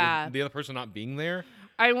 Yeah. With the other person not being there.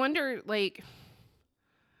 I wonder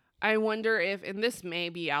if, and this may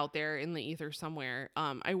be out there in the ether somewhere.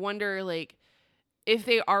 I wonder if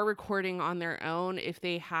they are recording on their own, if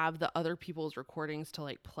they have the other people's recordings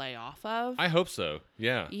to play off of. I hope so.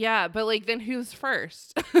 Yeah. Yeah. But then who's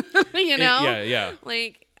first? You know? Yeah.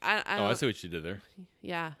 I see what you did there.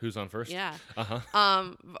 Yeah. Who's on first? Yeah. Uh-huh.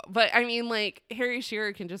 But I mean, Harry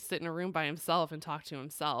Shearer can just sit in a room by himself and talk to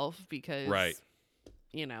himself because, right.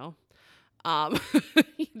 You know,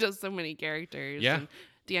 He does so many characters. Yeah. And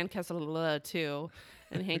Dan Castellaneta too,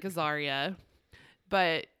 and Hank Azaria.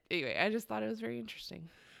 But anyway, I just thought it was very interesting.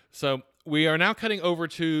 So we are now cutting over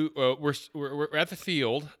to we're at the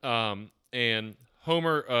field, and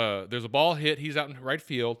Homer. There's a ball hit. He's out in right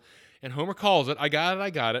field, and Homer calls it. I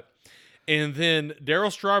got it. And then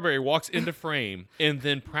Darryl Strawberry walks into frame, and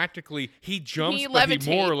then practically he jumps, but he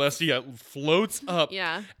more or less floats up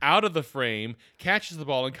out of the frame, catches the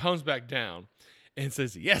ball, and comes back down, and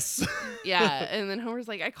says yes. Yeah, and then Homer's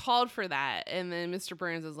like, I called for that, and then Mr.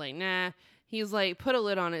 Burns is like, nah. He's like, put a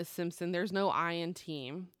lid on it, Simpson. There's no I in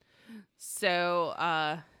team. So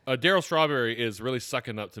Darryl Strawberry is really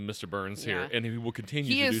sucking up to Mr. Burns here, and he will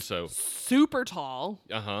continue to do so. Super tall.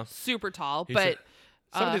 Super tall, but.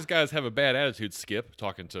 Some of these guys have a bad attitude, Skip,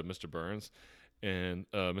 talking to Mr. Burns. And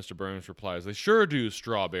Mr. Burns replies, they sure do,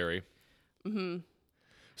 Strawberry. Mm-hmm.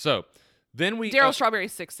 So then we... Darryl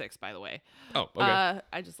Strawberry's 6'6", by the way. Oh, okay.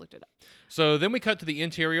 I just looked it up. So then we cut to the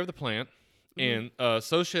interior of the plant. Mm-hmm. And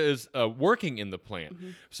Sosha is working in the plant. Mm-hmm.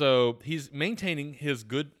 So he's maintaining his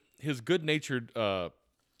good-natured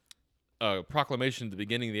proclamation at the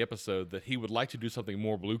beginning of the episode that he would like to do something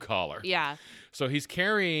more blue-collar. Yeah. So he's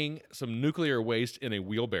carrying some nuclear waste in a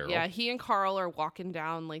wheelbarrow. Yeah, he and Carl are walking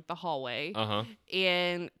down like the hallway. Uh-huh.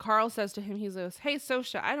 And Carl says to him, he goes, hey,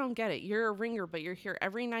 Sosha, I don't get it. You're a ringer, but you're here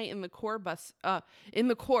every night in the core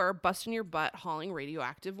busting your butt hauling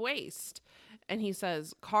radioactive waste. And he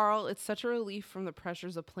says, Carl, it's such a relief from the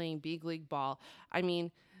pressures of playing big league ball. I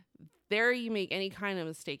mean, there you make any kind of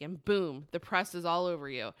mistake and boom, the press is all over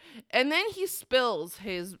you. And then he spills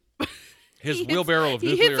his wheelbarrow of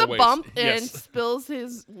nuclear waste. He hits a bump and spills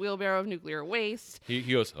his wheelbarrow of nuclear waste. He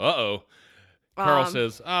goes, uh-oh. Carl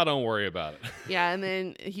says, don't worry about it. Yeah, and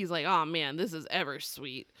then he's like, oh man, this is ever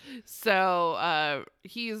sweet. So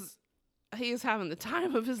he's having the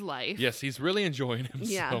time of his life. Yes, he's really enjoying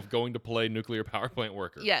himself going to play nuclear power plant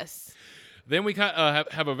worker. Yes. Then we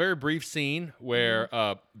have a very brief scene where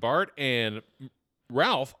Bart and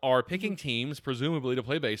Ralph are picking teams, presumably to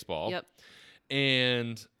play baseball. Yep.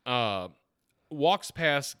 And walks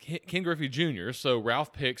past Ken Griffey Jr., so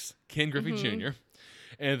Ralph picks Ken Griffey Jr.,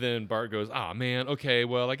 and then Bart goes, man, okay,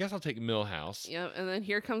 well, I guess I'll take Milhouse. Yep, and then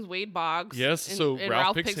here comes Wade Boggs. Yes, and, so and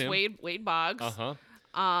Ralph picks him. Wade Boggs. Uh-huh.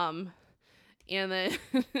 And then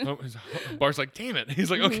Bart's like, damn it. He's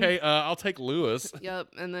like, okay, I'll take Lewis. Yep.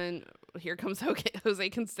 And then here comes Jose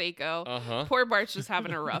Canseco. Uh-huh. Poor Bart's just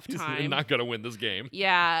having a rough time. He's not going to win this game.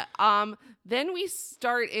 Yeah. Then we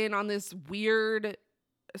start in on this weird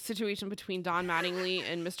situation between Don Mattingly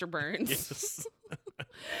and Mr. Burns. Yes.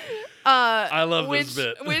 I love this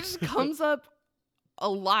bit. Which comes up a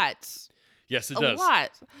lot. Yes, it does. A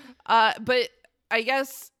lot. But I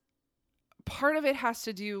guess part of it has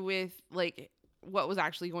to do with like what was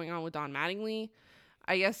actually going on with Don Mattingly.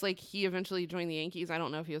 I guess like he eventually joined the Yankees. I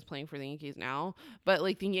don't know if he was playing for the Yankees now, but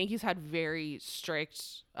like the Yankees had very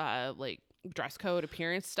strict like dress code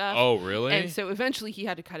appearance stuff. Oh, really? And so eventually he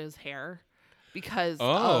had to cut his hair because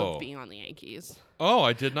of being on the Yankees. Oh,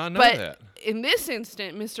 I did not know that. In this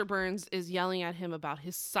instant, Mr. Burns is yelling at him about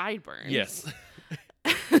his sideburns. Yes.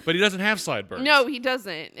 But he doesn't have sideburns. No, he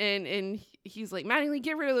doesn't. And he's like, Mattingly,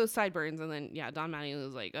 get rid of those sideburns. And then, Don Mattingly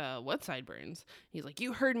was like, what sideburns? He's like,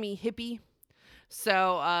 you heard me, hippie.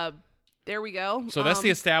 So, there we go. So that's the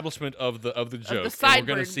establishment of the joke. The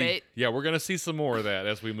sideburn bit. Yeah, we're going to see some more of that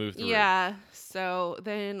as we move through. Yeah. So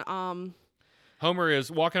then, Homer is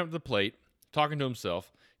walking up to the plate, talking to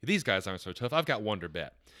himself. These guys aren't so tough. I've got Wonder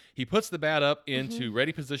Bat. He puts the bat up into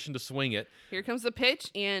ready position to swing it. Here comes the pitch,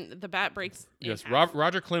 and the bat breaks. Yes,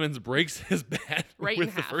 Roger Clemens breaks his bat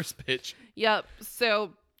with the first pitch. Yep.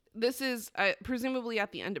 So this is presumably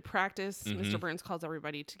at the end of practice. Mr. Burns calls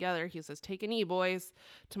everybody together. He says, take a knee, boys.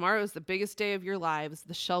 Tomorrow is the biggest day of your lives,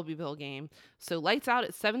 the Shelbyville game. So lights out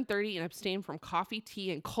at 7:30 and abstain from coffee,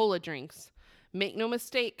 tea, and cola drinks. Make no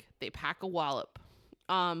mistake, they pack a wallop.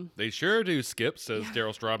 They sure do, Skip, says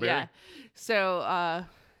Darryl Strawberry. Yeah. So,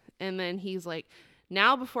 and then he's like,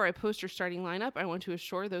 now before I post your starting lineup, I want to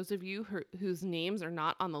assure those of you whose names are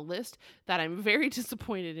not on the list that I'm very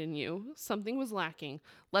disappointed in you. Something was lacking.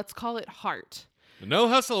 Let's call it heart. No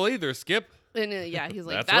hustle either, Skip. And he's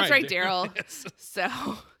like, that's right, Darryl. Yes. So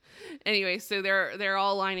anyway, so they're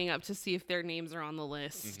all lining up to see if their names are on the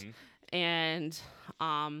list. And,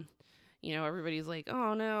 everybody's like,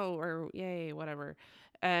 oh no, or yay, whatever.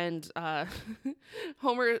 And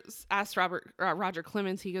Homer asked Roger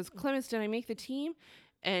Clemens, he goes, Clemens, did I make the team?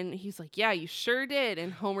 And he's like, yeah, you sure did.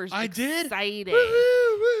 And Homer's excited.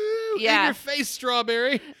 Woo-hoo, woo-hoo. In your face,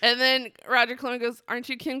 Strawberry. And then Roger Clemens goes, "Aren't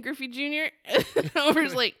you Ken Griffey Jr.?" And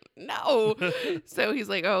Homer's like, "No." So he's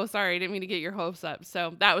like, "Oh, sorry, I didn't mean to get your hopes up."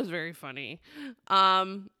 So that was very funny.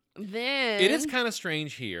 Then it is kind of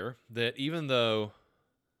strange here that even though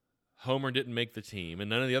Homer didn't make the team and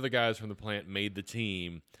none of the other guys from the plant made the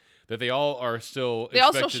team, that they all are still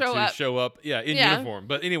expected to show up in uniform.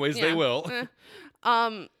 But anyways, they will.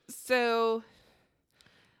 So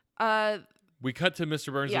we cut to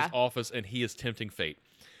Mr. Burns' office, and he is tempting fate.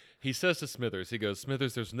 He says to Smithers, he goes,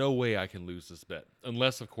 "Smithers, there's no way I can lose this bet.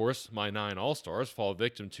 Unless, of course, my 9 All-Stars fall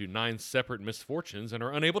victim to 9 separate misfortunes and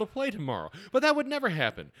are unable to play tomorrow. But that would never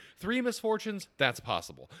happen. 3 misfortunes, that's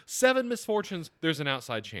possible. 7 misfortunes, there's an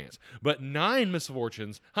outside chance. But 9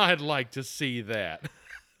 misfortunes, I'd like to see that."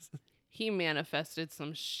 He manifested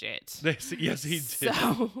some shit. Yes, he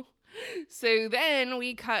did. So then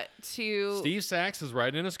we cut to... Steve Sachs is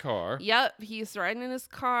riding in his car. Yep, he's riding in his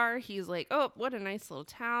car. He's like, "Oh, what a nice little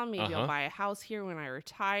town. Maybe I'll buy a house here when I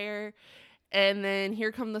retire." And then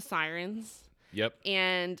here come the sirens. Yep.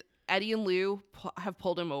 And Eddie and Lou have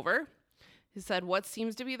pulled him over. He said, "What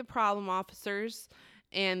seems to be the problem, officers?"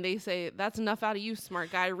 And they say, "That's enough out of you,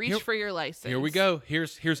 smart guy. Reach for your license." Here we go.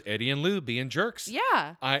 Here's Eddie and Lou being jerks.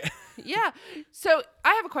 Yeah. Yeah. So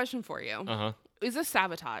I have a question for you. Uh-huh. Is this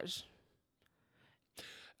sabotage?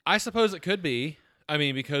 I suppose it could be. I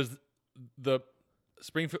mean, because the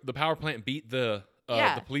power plant beat the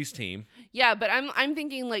police team. Yeah, but I'm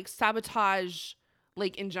thinking like sabotage,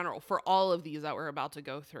 like in general, for all of these that we're about to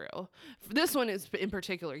go through. For this one is in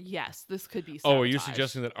particular. Yes, this could be sabotage. Oh, are you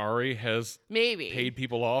suggesting that Ari has paid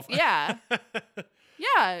people off? Yeah.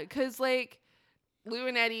 Yeah, because like Lou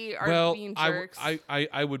and Eddie are being jerks.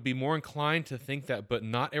 I would be more inclined to think that, but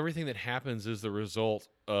not everything that happens is the result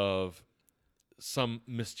of some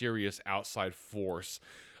mysterious outside force.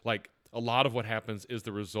 Like, a lot of what happens is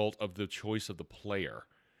the result of the choice of the player.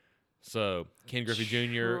 So Ken Griffey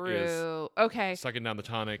Jr. is sucking down the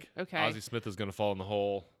tonic. Okay. Ozzie Smith is going to fall in the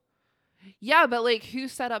hole. Yeah, but like, who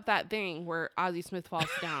set up that thing where Ozzie Smith falls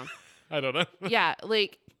down? I don't know. Yeah,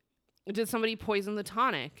 like, did somebody poison the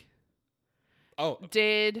tonic? Oh.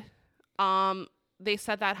 Did they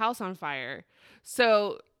set that house on fire?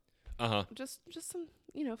 So just some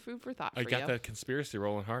food for thought. I got that conspiracy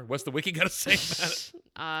rolling hard. What's the wiki got to say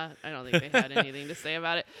about it? I don't think they had anything to say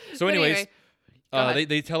about it. So anyways,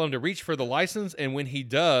 they tell him to reach for the license, and when he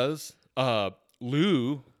does,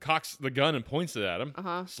 Lou cocks the gun and points it at him.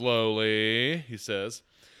 Slowly, he says,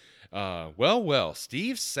 well,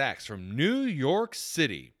 Steve Sachs from New York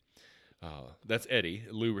City. That's Eddie.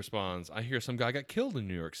 Lou responds, "I hear some guy got killed in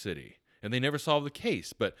New York City, and they never solved the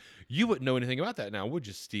case, but you wouldn't know anything about that now, would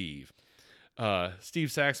you, Steve?"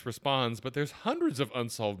 Steve Sachs responds, "But there's hundreds of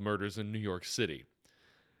unsolved murders in New York City."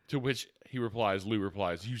 To which Lou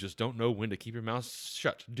replies, "You just don't know when to keep your mouth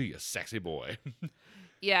shut, do you, sexy boy?"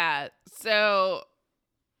 Yeah. So,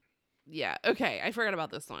 yeah. Okay. I forgot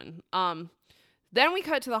about this one. Then we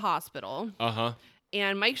cut to the hospital.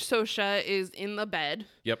 And Mike Scioscia is in the bed.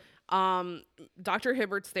 Yep. Dr.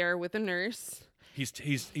 Hibbert's there with a nurse.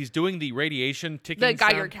 He's doing the radiation ticking. The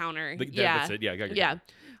Geiger counter. That's it. Yeah, Geiger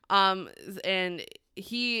counter. And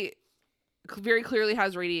he very clearly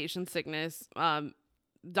has radiation sickness.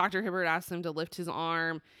 Dr. Hibbert asks him to lift his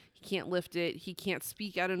arm. He can't lift it. He can't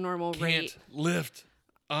speak at a normal rate. Can't lift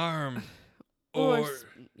arm or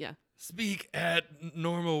speak at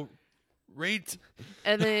normal rate.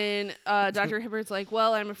 And then Dr. Hibbert's like,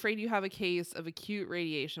 "Well, I'm afraid you have a case of acute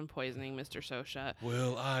radiation poisoning, Mr. Scioscia.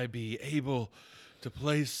 Will I be able to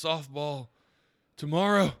play softball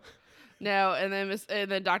tomorrow?" No, and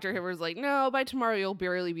then Dr. Hibbert's like, "No, by tomorrow you'll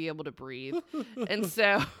barely be able to breathe." And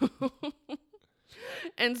so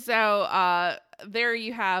there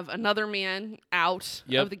you have another man out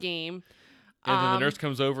of the game. And then the nurse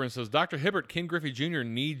comes over and says, "Dr. Hibbert, Ken Griffey Jr.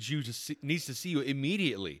 needs to see you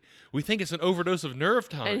immediately. We think it's an overdose of nerve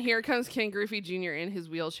tonic." And here comes Ken Griffey Jr. in his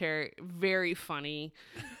wheelchair. Very funny.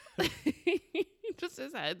 Just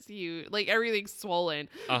his head's huge. Like, everything's swollen.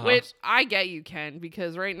 Which I get you, Ken,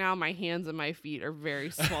 because right now my hands and my feet are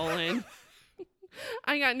very swollen.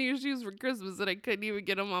 I got new shoes for Christmas and I couldn't even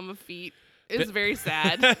get them on my feet. It's very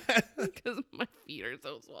sad because my feet are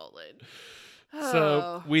so swollen.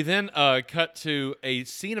 So we then cut to a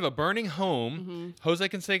scene of a burning home. Jose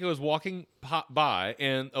Canseco is walking by,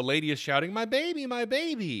 and a lady is shouting, "My baby, my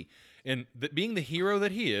baby." And being the hero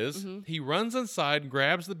that he is, he runs inside and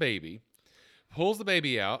grabs the baby, pulls the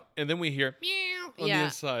baby out, and then we hear meow on the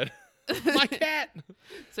inside. My cat.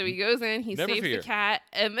 So he goes in, he saves the cat,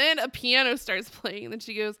 and then a piano starts playing, and then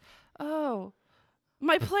she goes, "Oh,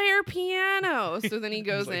 my player piano." So then he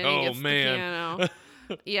goes in and gets the piano.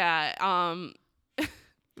 Yeah.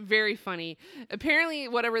 Very funny. Apparently,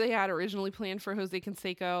 whatever they had originally planned for Jose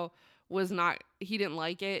Canseco was not. He didn't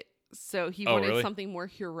like it, so he wanted really? something more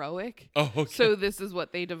heroic. Oh, okay. So this is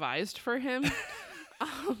what they devised for him.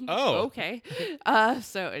 Okay.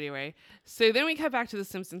 So anyway, so then we cut back to the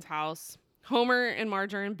Simpsons house. Homer and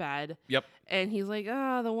Marge are in bed. Yep. And he's like,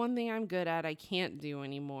 the one thing I'm good at, I can't do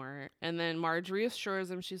anymore. And then Marge reassures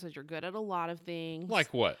him. She says, you're good at a lot of things.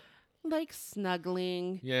 Like what? Like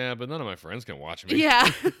snuggling. Yeah, but none of my friends can watch me. Yeah.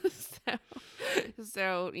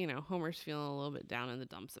 So, Homer's feeling a little bit down in the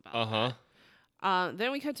dumps about that.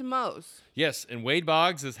 Then we cut to Moe's. Yes, and Wade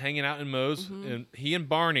Boggs is hanging out in Moe's, and he and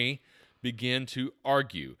Barney begin to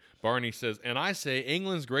argue. Barney says, and I say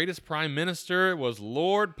England's greatest prime minister was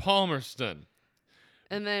Lord Palmerston.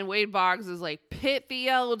 And then Wade Boggs is like, Pitt the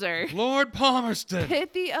Elder. Lord Palmerston.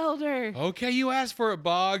 Pitt the Elder. Okay, you asked for it,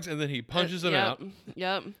 Boggs, and then he punches him out.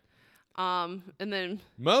 Yep. And then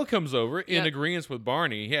Moe comes over in agreement with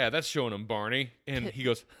Barney. Yeah, that's showing him Barney. And he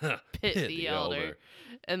goes, Pitt the Elder.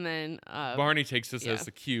 And then Barney takes this as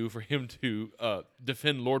the cue for him to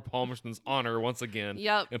defend Lord Palmerston's honor once again.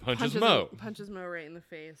 Yep. And punches Moe. Punches Moe right in the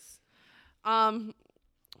face. Pitt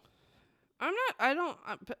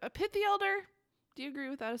the Elder. Do you agree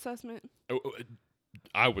with that assessment?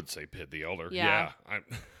 I would say Pitt the Elder. Yeah.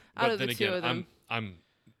 But then again, I'm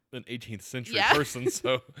an 18th century person,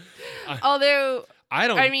 so. Although,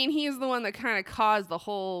 I mean, he's the one that kind of caused the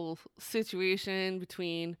whole situation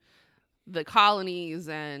between the colonies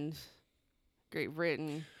and Great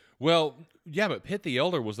Britain. Well, yeah, but Pitt the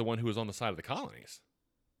Elder was the one who was on the side of the colonies.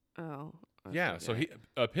 Oh. Yeah, so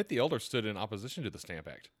Pitt the Elder stood in opposition to the Stamp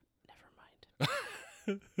Act.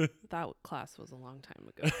 Never mind. That class was a long time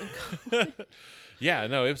ago. Yeah,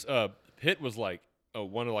 no, it was Pitt was like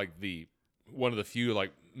one of the few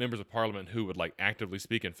like members of Parliament who would like actively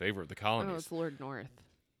speak in favor of the colonies. Oh, it's Lord North.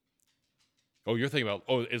 Oh, you're thinking about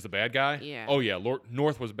is the bad guy? Yeah. Oh yeah, Lord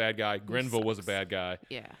North was a bad guy. Grenville was a bad guy.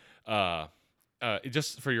 Yeah.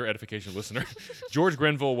 Just for your edification, listener, George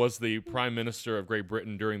Grenville was the Prime Minister of Great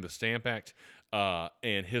Britain during the Stamp Act,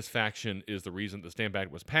 and his faction is the reason the Stamp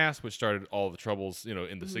Act was passed, which started all the troubles,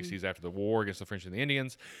 in the 60s after the war against the French and the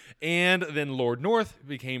Indians. And then Lord North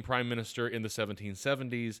became Prime Minister in the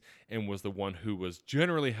 1770s and was the one who was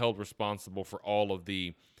generally held responsible for all of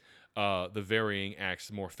the varying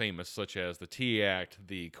acts more famous, such as the Tea Act,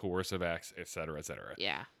 the Coercive Acts, etc., etc.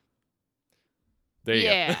 Yeah. There you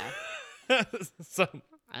go. So,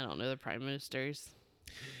 I don't know the prime ministers.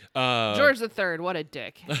 George III, what a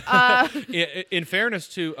dick. In fairness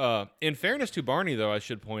to Barney, though, I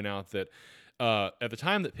should point out that at the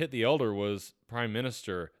time that Pitt the Elder was prime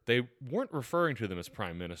minister, they weren't referring to them as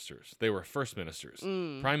prime ministers. They were first ministers.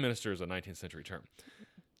 Prime minister is a 19th century term.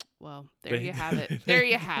 Well, you have it. There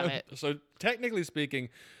you have it. So technically speaking,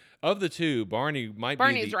 of the two, Barney's be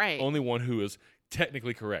the right. only one who is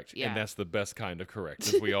technically correct, and that's the best kind of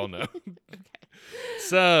correct, as we all know. Okay.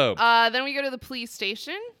 So then we go to the police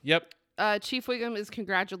station. Yep. Chief Wiggum is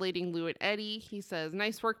congratulating Lou and Eddie. He says,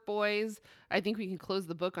 "Nice work, boys. I think we can close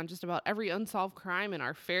the book on just about every unsolved crime in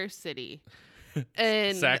our fair city."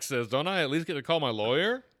 And Sax says, "Don't I at least get to call my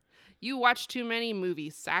lawyer?" You watch too many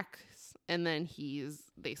movies, Sax. And then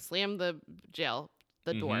they slam the door,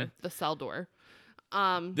 the cell door.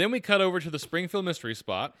 Then we cut over to the Springfield Mystery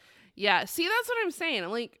Spot. Yeah, see, that's what I'm saying.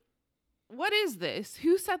 I'm like, what is this?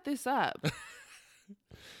 Who set this up?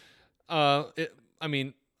 I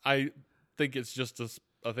think it's just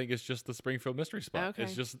the Springfield Mystery Spot. Okay.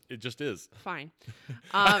 It just is. Fine.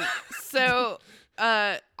 So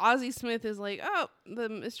Ozzie Smith is like, "Oh, the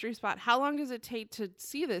mystery spot. How long does it take to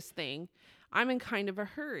see this thing? I'm in kind of a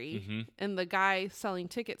hurry." And the guy selling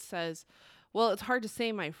tickets says, "Well, it's hard to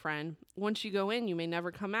say, my friend. Once you go in, you may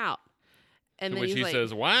never come out." And then he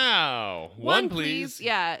says, "Wow, one please."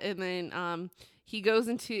 Yeah, and then he goes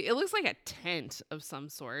into, it looks like a tent of some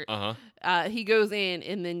sort. He goes in,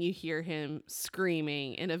 and then you hear him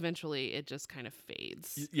screaming, and eventually it just kind of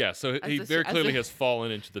fades. Yeah, so he very clearly has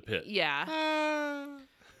fallen into the pit. Yeah.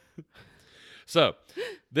 So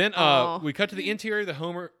then we cut to the interior of the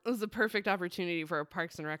Homer. It was a perfect opportunity for a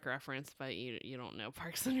Parks and Rec reference, but you don't know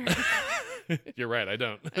Parks and Rec. You're right, I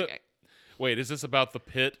don't. Okay. Wait, is this about the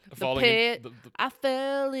pit falling in? I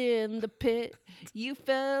fell in the pit. You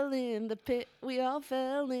fell in the pit. We all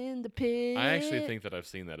fell in the pit. I actually think that I've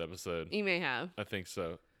seen that episode. You may have. I think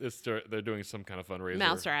so. They're doing some kind of fundraiser.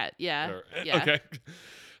 Mouse Rat, yeah. Okay.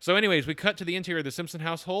 So anyways, we cut to the interior of the Simpson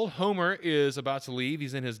household. Homer is about to leave.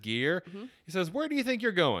 He's in his gear. He says, "Where do you think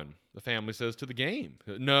you're going?" The family says, "To the game."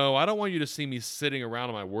 "No, I don't want you to see me sitting around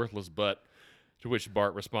on my worthless butt." To which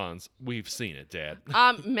Bart responds, "We've seen it, Dad."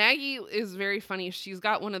 Maggie is very funny. She's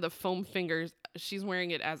got one of the foam fingers. She's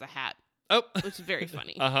wearing it as a hat. Oh. Which is very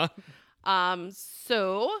funny.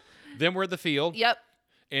 So then we're at the field. Yep.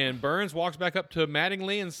 And Burns walks back up to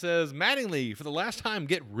Mattingly and says, "Mattingly, for the last time,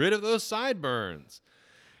 get rid of those sideburns."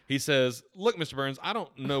 He says, "Look, Mr. Burns, I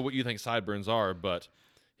don't know what you think sideburns are, but..."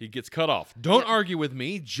 He gets cut off. Don't argue with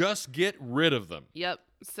me. Just get rid of them. Yep.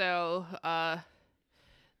 So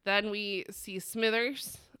then we see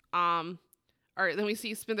Smithers. Then we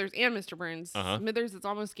see Smithers and Mr. Burns. Smithers, it's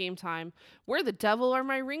almost game time. Where the devil are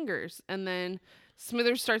my ringers? And then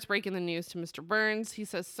Smithers starts breaking the news to Mr. Burns. He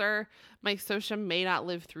says, "Sir, Mike Socha may not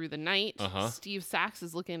live through the night. Steve Sachs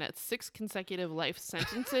is looking at 6 consecutive life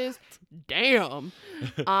sentences." Damn.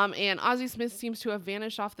 And Ozzie Smith seems to have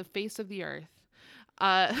vanished off the face of the earth.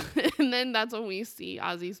 And then that's when we see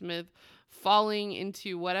Ozzie Smith falling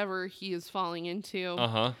into whatever he is falling into.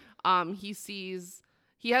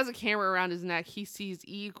 He has a camera around his neck. He sees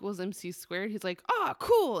E=mc². He's like, "Oh,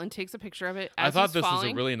 cool," and takes a picture of it. I thought this was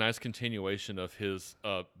a really nice continuation of his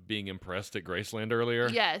being impressed at Graceland earlier.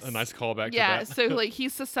 Yes. A nice callback to that. Yeah, so like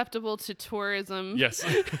he's susceptible to tourism. Yes.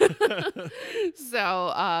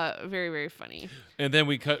 So very, very funny. And then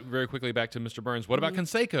we cut very quickly back to Mr. Burns. What about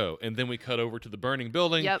Canseco? And then we cut over to the burning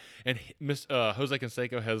building. Yep. And Jose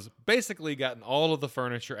Canseco has basically gotten all of the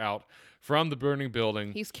furniture out from the burning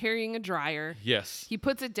building. He's carrying a dryer. Yes. He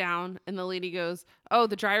puts it down, and the lady goes, "Oh,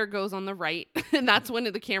 the dryer goes on the right." And that's when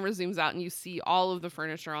the camera zooms out, and you see all of the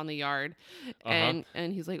furniture on the yard. And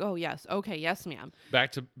he's like, "Oh, yes. Okay, yes, ma'am."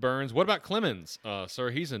 Back to Burns. What about Clemens?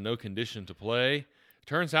 Sir, he's in no condition to play.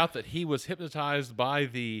 Turns out that he was hypnotized by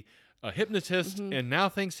the hypnotist and now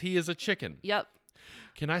thinks he is a chicken. Yep.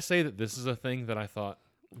 Can I say that this is a thing that I thought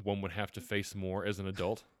one would have to face more as an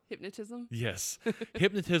adult? Hypnotism? Yes.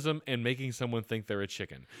 Hypnotism and making someone think they're a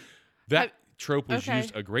chicken. That trope was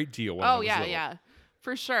used a great deal when I was little. Yeah.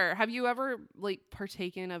 For sure. Have you ever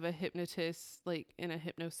partaken of a hypnotist in a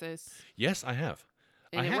hypnosis? Yes, I have.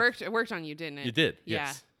 And it worked. It worked on you, didn't it? It did. Yeah.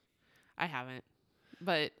 Yes. I haven't.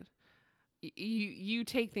 But you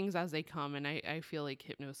take things as they come, and I feel like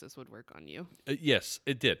hypnosis would work on you. Yes,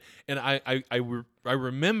 it did. And I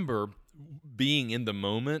remember being in the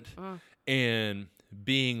moment and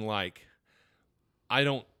being like, I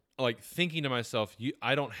don't thinking to myself,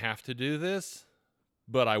 I don't have to do this,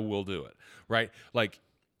 but I will do it. Right? Like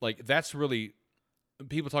that's really,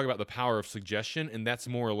 people talk about the power of suggestion, and that's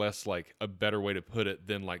more or less like a better way to put it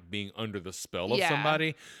than like being under the spell of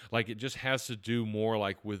somebody. Like it just has to do more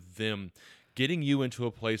like with them getting you into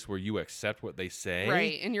a place where you accept what they say.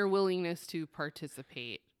 Right. And your willingness to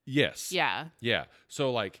participate. Yes. Yeah. Yeah.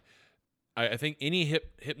 So like, I think any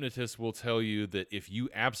hypnotist will tell you that if you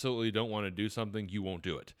absolutely don't want to do something, you won't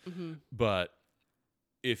do it. But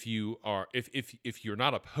if you are, if you're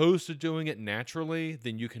not opposed to doing it naturally,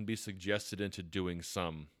 then you can be suggested into doing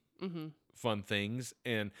some fun things.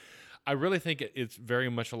 And I really think it's very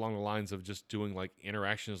much along the lines of just doing like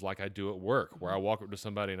interactions like I do at work, where I walk up to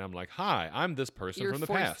somebody and I'm like, "Hi, I'm this person from the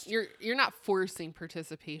past." You're not forcing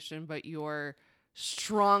participation, but you're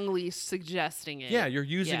strongly suggesting it. Yeah, you're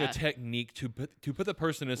using a technique to put the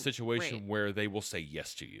person in a situation where they will say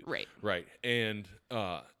yes to you. Right. And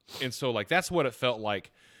so like that's what it felt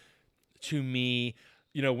like to me.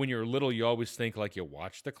 You know, when you're little, you always think like you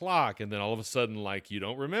watch the clock, and then all of a sudden like you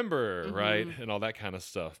don't remember, right, and all that kind of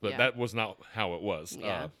stuff. But that was not how it was.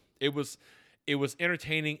 Yeah. It was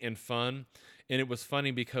entertaining and fun. And it was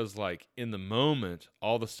funny because, like, in the moment,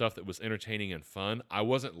 all the stuff that was entertaining and fun, I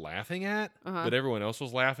wasn't laughing at, but everyone else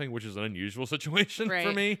was laughing, which is an unusual situation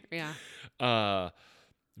for me. Yeah.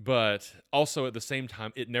 But also at the same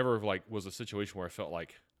time, it never, like, was a situation where I felt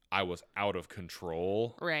like I was out of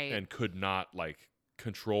control. Right. And could not, like,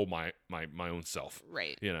 control my own self.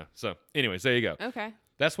 Right. You know? So, anyways, there you go. Okay.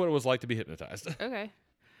 That's what it was like to be hypnotized. Okay.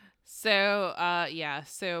 So,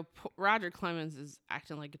 So Roger Clemens is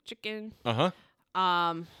acting like a chicken.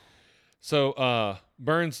 So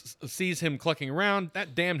Burns sees him clucking around.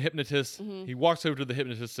 That damn hypnotist. He walks over to the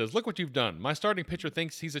hypnotist, says, "Look what you've done. My starting pitcher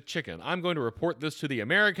thinks he's a chicken. I'm going to report this to the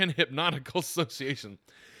American Hypnotical Association."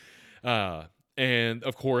 And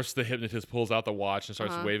of course, the hypnotist pulls out the watch and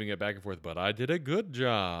starts waving it back and forth. "But I did a good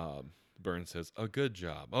job." Burns says, "A good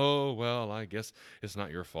job. Oh, well, I guess it's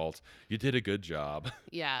not your fault. You did a good job."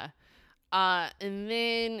 Yeah. And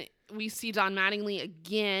then we see Don Mattingly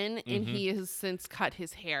again, and he has since cut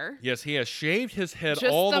his hair. Yes, he has shaved his head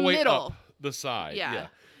Just all the way middle. up the side. Yeah.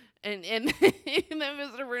 And then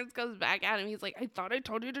Mr. Burns comes back at him. He's like, "I thought I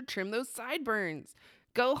told you to trim those sideburns.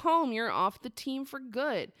 Go home. You're off the team for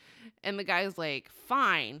good." And the guy's like,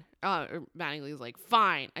 "Fine. Mattingly's like,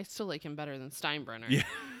 fine. I still like him better than Steinbrenner.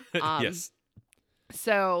 Yeah. Yes.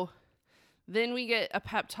 So then we get a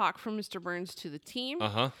pep talk from Mr. Burns to the team.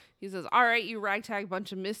 Uh-huh. He says, all right, you ragtag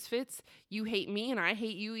bunch of misfits. You hate me and I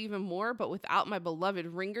hate you even more, but without my beloved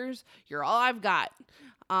ringers, you're all I've got.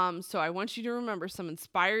 So I want you to remember some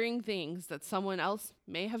inspiring things that someone else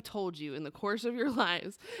may have told you in the course of your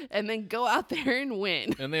lives, and then go out there and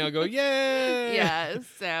win. And they all go, yay! Yeah,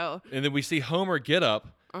 so. And then we see Homer get up,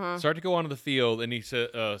 start to go onto the field, and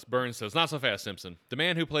Burns says, not so fast, Simpson. The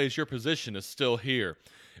man who plays your position is still here.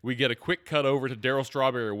 We get a quick cut over to Darryl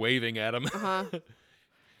Strawberry waving at him.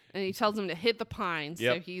 And he tells him to hit the pine,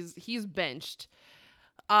 so he's benched.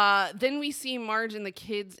 Then we see Marge and the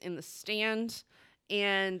kids in the stand,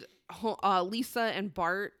 and Lisa and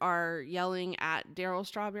Bart are yelling at Darryl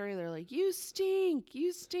Strawberry. They're like, you stink,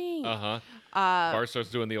 you stink. Bart starts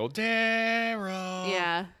doing the old Darryl.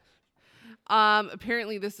 Yeah.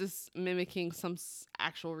 Apparently this is mimicking some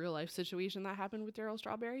actual real life situation that happened with Darryl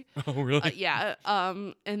Strawberry. Oh, really? Yeah.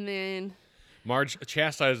 And then Marge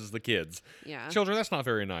chastises the kids. Yeah. Children, that's not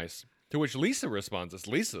very nice. To which Lisa responds. It's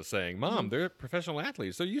Lisa saying, Mom, they're professional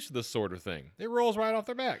athletes. They're used to this sort of thing. It rolls right off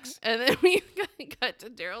their backs. And then we cut to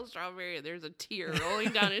Darryl Strawberry, and there's a tear rolling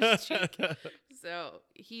down his cheek. So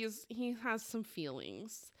he has some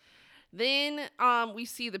feelings. Then we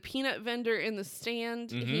see the peanut vendor in the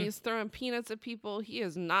stand. He's throwing peanuts at people. He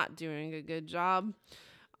is not doing a good job.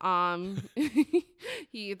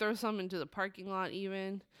 He throws some into the parking lot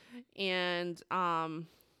even. And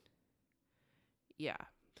yeah.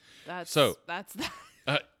 That's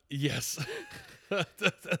that. Yes.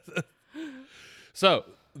 So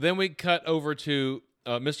then we cut over to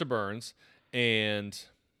Mr. Burns, and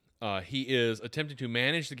he is attempting to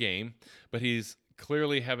manage the game, but he's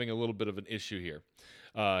clearly having a little bit of an issue here.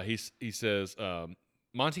 He says,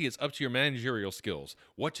 Monty, it's up to your managerial skills.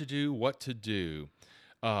 What to do.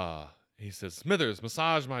 He says, Smithers,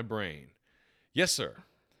 massage my brain. Yes, sir.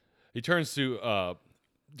 He turns to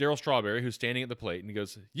Darryl Strawberry, who's standing at the plate, and he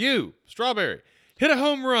goes, you, Strawberry, hit a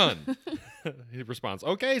home run. He responds,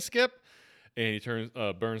 okay, Skip. And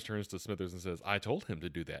Burns turns to Smithers and says, I told him to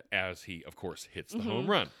do that, as he, of course, hits the home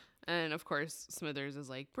run. And, of course, Smithers is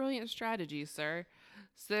like, brilliant strategy, sir.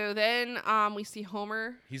 So then we see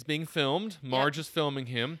Homer. He's being filmed. Marge is filming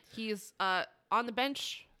him. He's on the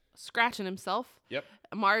bench scratching himself. Yep.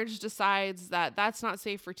 Marge decides that that's not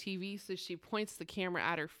safe for TV, so she points the camera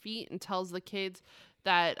at her feet and tells the kids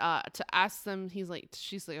that to ask them. She's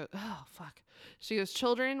like, oh, fuck. She goes,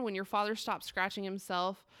 children, when your father stops scratching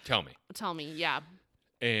himself. Tell me. Yeah.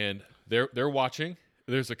 And they're watching.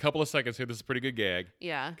 There's a couple of seconds here. This is a pretty good gag.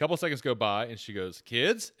 Yeah. A couple of seconds go by, and she goes,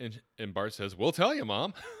 kids? And Bart says, we'll tell you,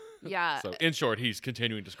 Mom. Yeah. So, in short, he's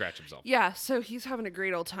continuing to scratch himself. Yeah, so he's having a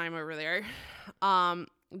great old time over there.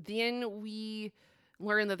 Then we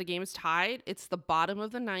learn that the game is tied. It's the bottom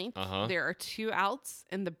of the ninth. There are 2 outs,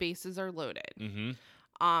 and the bases are loaded.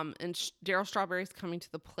 And Darryl Strawberry's coming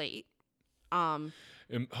to the plate. And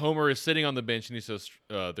Homer is sitting on the bench, and he says,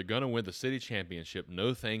 they're going to win the city championship.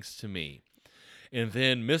 No thanks to me. And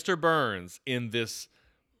then Mr. Burns, in this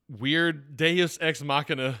weird Deus Ex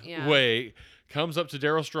Machina way, comes up to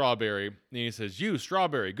Darryl Strawberry, and he says, you,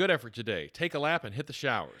 Strawberry, good effort today. Take a lap and hit the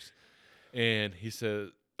showers. And he says,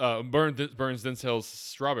 Burns then tells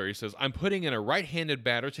Strawberry, he says, I'm putting in a right-handed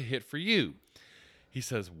batter to hit for you. He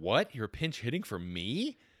says, what? You're pinch hitting for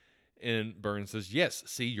me? And Burns says, yes,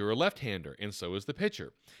 see, you're a left-hander, and so is the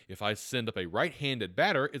pitcher. If I send up a right-handed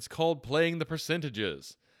batter, it's called playing the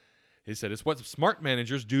percentages. He said, it's what smart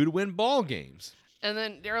managers do to win ball games. And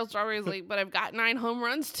then Darryl Strawberry's like, but I've got 9 home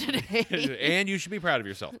runs today. And you should be proud of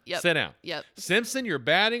yourself. Yep. Sit down. Yep. Simpson, you're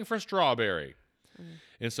batting for Strawberry.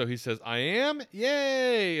 And so he says, I am?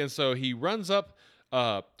 Yay! And so he runs up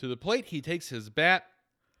to the plate. He takes his bat.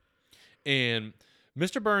 And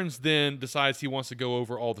Mr. Burns then decides he wants to go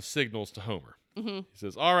over all the signals to Homer. He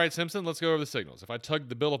says, all right, Simpson, let's go over the signals. If I tug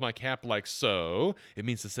the bill of my cap like so, it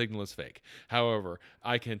means the signal is fake. However,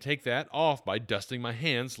 I can take that off by dusting my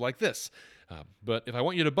hands like this. But if I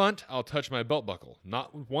want you to bunt, I'll touch my belt buckle.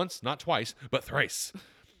 Not once, not twice, but thrice.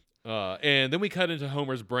 And then we cut into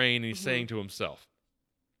Homer's brain, and he's saying to himself,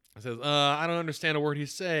 he says, I don't understand a word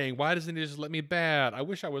he's saying. Why doesn't he just let me bat? I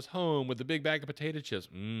wish I was home with the big bag of potato chips.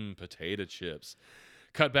 Potato chips.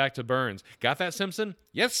 Cut back to Burns. Got that, Simpson?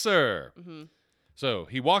 Yes, sir. So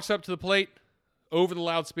he walks up to the plate. Over the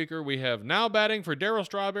loudspeaker, we have now batting for Darryl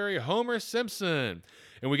Strawberry, Homer Simpson.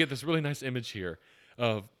 And we get this really nice image here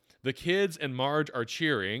of the kids and Marge are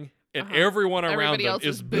cheering, and everyone around them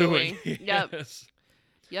is booing. Yes.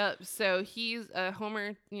 Yep. So he's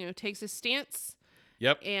Homer, takes his stance.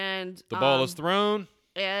 Yep. And the ball is thrown.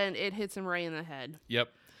 and it hits him right in the head. Yep.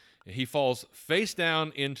 He falls face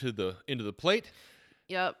down into the plate.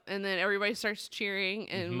 Yep. And then everybody starts cheering,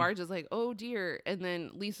 and Marge is like, "Oh dear!" And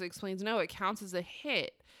then Lisa explains, "No, it counts as a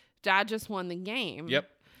hit. Dad just won the game." Yep.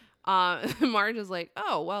 Marge is like,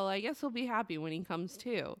 "Oh, well, I guess he'll be happy when he comes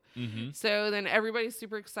to." So then everybody's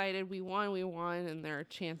super excited. We won, and they're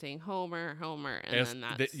chanting Homer, Homer, and then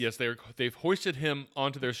that's they've hoisted him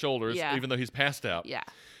onto their shoulders, even though he's passed out. Yeah.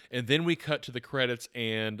 And then we cut to the credits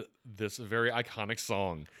and this very iconic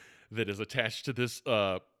song that is attached to this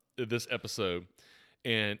episode,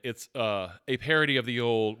 and it's a parody of the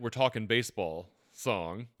old "We're Talking Baseball"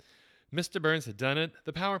 song. Mr. Burns had done it.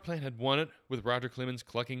 The power plant had won it, with Roger Clemens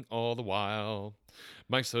clucking all the while.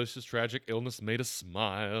 Mike Scioscia's tragic illness made us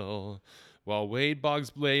smile, while Wade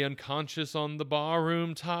Boggs lay unconscious on the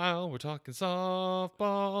barroom tile. We're talking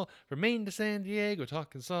softball, from Maine to San Diego,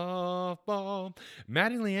 talking softball.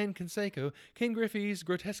 Mattingly and Canseco, Ken Griffey's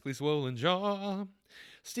grotesquely swollen jaw.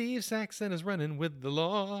 Steve Saxon is running with the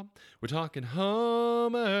law. We're talking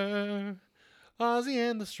Homer, Ozzy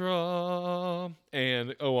and the Straw,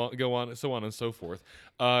 and so on and so forth.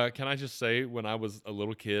 Can I just say, when I was a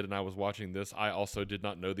little kid and I was watching this, I also did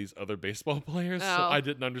not know these other baseball players, so I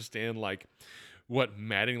didn't understand what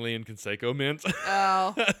Mattingly and Canseco meant.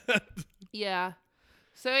 Oh, yeah.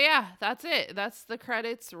 So yeah, that's it. That's the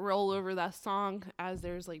credits. Roll over that song as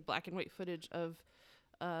there's black and white footage of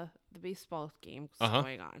the baseball game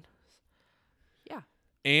going on. Yeah.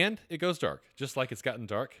 And it goes dark, just like it's gotten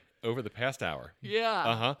dark over the past hour.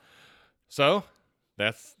 Yeah. So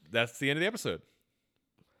that's the end of the episode.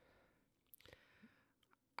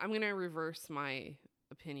 I'm gonna reverse my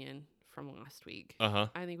opinion from last week. I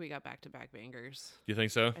think we got back-to-back bangers. You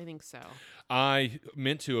think so? I think so. I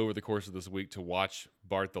meant to, over the course of this week, to watch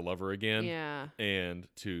Bart the Lover again. Yeah. And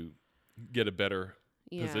to get a better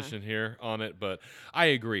position here on it, but I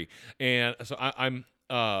agree. And so I'm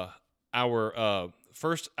our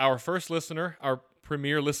first listener, our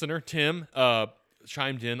premier listener, Tim,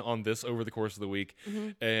 chimed in on this over the course of the week,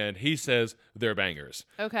 and he says they're bangers.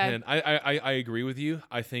 Okay. And I agree with you.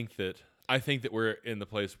 I think that we're in the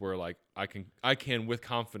place where I can with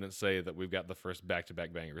confidence say that we've got the first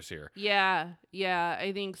back-to-back bangers here. Yeah,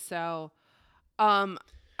 I think so.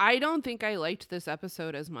 I don't think I liked this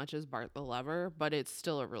episode as much as Bart the Lover, but it's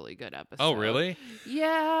still a really good episode. Oh, really?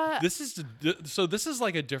 Yeah. This is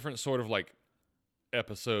like a different sort of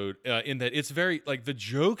episode in that it's very the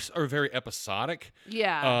jokes are very episodic.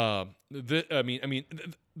 Yeah.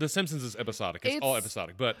 The Simpsons is episodic. It's all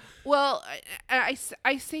episodic, but I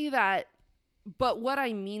say that, but what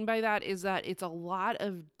I mean by that is that it's a lot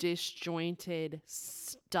of disjointed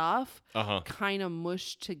stuff kind of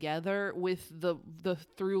mushed together with the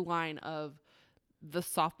through line of the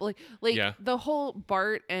softball. The whole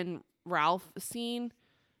Bart and Ralph scene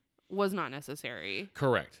was not necessary.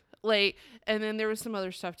 Correct. And then there was some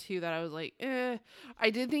other stuff too that I was like, I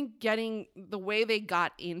did think getting the way they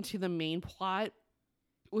got into the main plot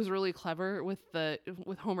was really clever with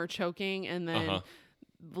Homer choking and then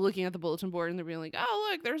looking at the bulletin board and they're being like, oh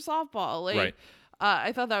look, there's softball. Right.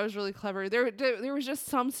 I thought that was really clever. There was just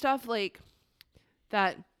some stuff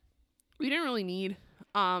that we didn't really need.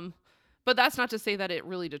 But that's not to say that it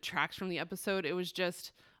really detracts from the episode. It was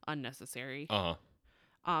just unnecessary. And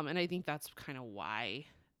I think that's kind of why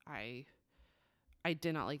I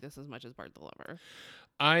did not like this as much as Bart the Lover.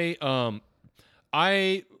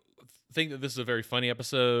 I think that this is a very funny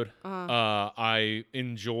episode. I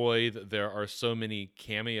enjoy that there are so many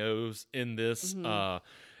cameos in this,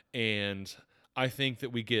 and I think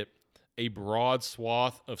that we get a broad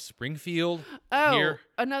swath of Springfield here.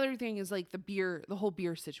 Another thing is the whole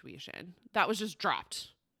beer situation that was just dropped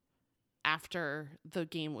after the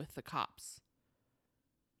game with the cops.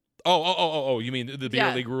 Oh! You mean the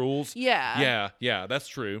beer league rules? Yeah, that's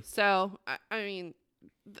true. So I mean,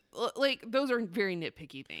 those are very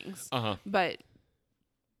nitpicky things. But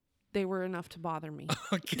they were enough to bother me.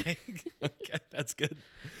 Okay, that's good.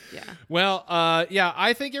 Yeah. Well,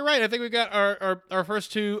 I think you're right. I think we got our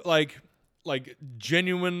first two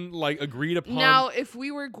genuine agreed upon. Now, if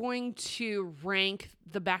we were going to rank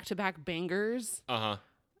the back-to-back bangers,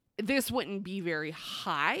 this wouldn't be very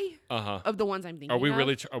high of the ones I'm thinking. Are we of.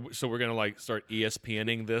 really? So we're gonna start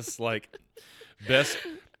ESPNing this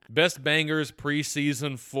best bangers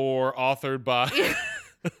preseason 4, authored by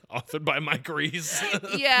Mike Reese.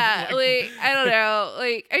 Yeah, I don't know.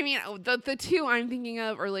 I mean, the two I'm thinking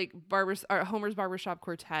of are Homer's Barbershop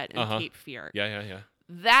Quartet and Cape Fear. Yeah.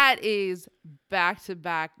 That is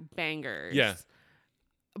back-to-back bangers. Yeah.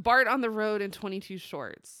 Bart on the Road and 22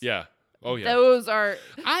 Shorts. Yeah. Oh yeah. Those are.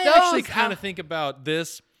 I actually kind of think about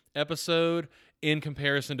this episode in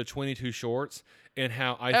comparison to 22 Shorts, and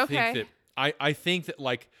how I think that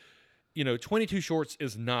like, 22 Shorts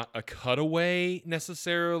is not a cutaway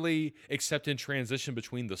necessarily, except in transition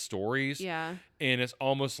between the stories. Yeah. And it's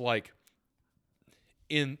almost like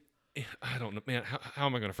I don't know, man, how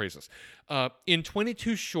am I going to phrase this? In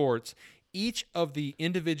 22 Shorts, each of the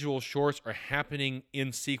individual shorts are happening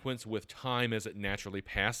in sequence with time as it naturally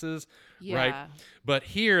passes, right? But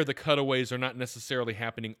here, the cutaways are not necessarily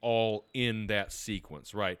happening all in that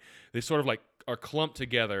sequence, right? They sort of like are clumped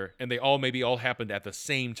together, and they maybe all happened at the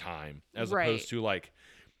same time, as opposed to like,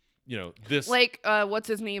 this. Like, what's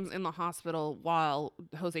his name's in the hospital while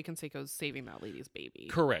Jose Canseco's saving that lady's baby.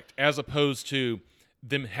 Correct. As opposed to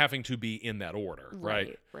them having to be in that order,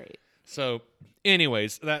 right? Right. So,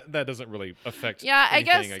 anyways, that doesn't really affect. Yeah,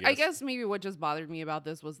 anything, I guess maybe what just bothered me about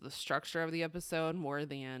this was the structure of the episode more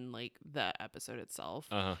than like the episode itself.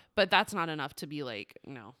 But that's not enough to be like,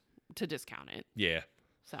 to discount it. Yeah.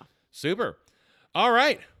 So super. All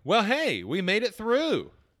right. Well, hey, we made it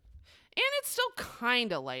through. And it's still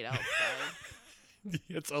kind of light outside.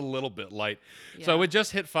 It's a little bit light. Yeah. So it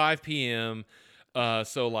just hit 5 p.m.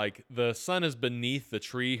 So like the sun is beneath the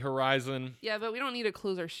tree horizon. Yeah, but we don't need to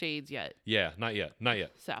close our shades yet. Yeah, not yet.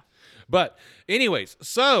 So. But anyways,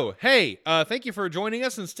 so hey, thank you for joining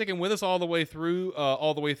us and sticking with us all the way through.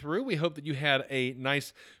 We hope that you had a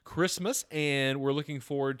nice Christmas, and we're looking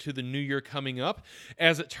forward to the new year coming up.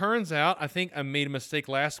 As it turns out, I think I made a mistake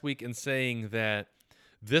last week in saying that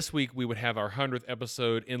this week we would have our 100th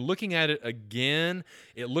episode. In looking at it again,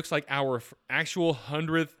 it looks like our actual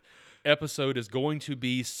 100th episode is going to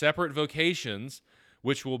be Separate Vocations,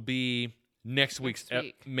 which will be next week's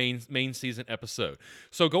main season episode.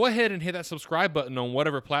 So go ahead and hit that subscribe button on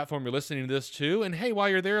whatever platform you're listening to this to. And hey, while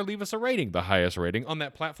you're there, leave us a rating, the highest rating on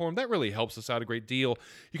that platform. That really helps us out a great deal.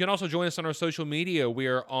 You can also join us on our social media. We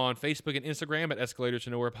are on Facebook and Instagram at Escalator to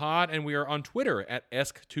Nowhere Pod, and we are on Twitter at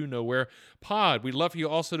Esc2Nowhere Pod. We'd love for you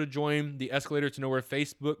also to join the Escalator to Nowhere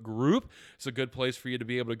Facebook group. It's a good place for you to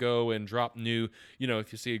be able to go and drop new,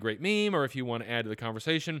 if you see a great meme or if you want to add to the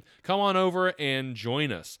conversation, come on over and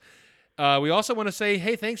join us. We also want to say,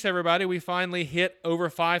 hey, thanks, everybody. We finally hit over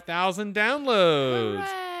 5,000 downloads.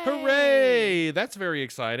 Hooray! That's very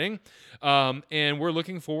exciting. And we're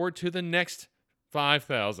looking forward to the next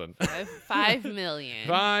 5,000. 5 million.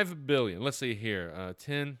 5 billion. Let's see here.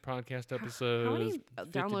 10 podcast episodes. How many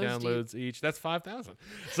 50 downloads each. That's 5,000.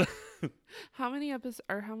 So how many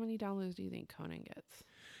downloads do you think Conan gets?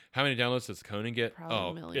 How many downloads does Conan get?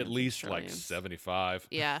 Probably millions, at least like 75.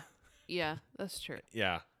 Yeah, that's true.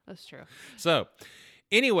 Yeah. That's true. So,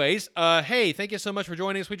 anyways, hey, thank you so much for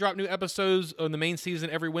joining us. We drop new episodes on the main season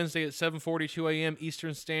every Wednesday at 7:42 a.m.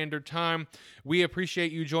 Eastern Standard Time. We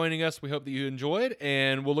appreciate you joining us. We hope that you enjoyed,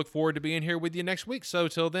 and we'll look forward to being here with you next week. So,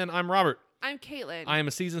 till then, I'm Robert. I'm Caitlin. I am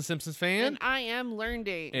a seasoned Simpsons fan. And I am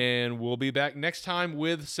LearnDate. And we'll be back next time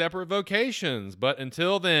with Separate Vocations. But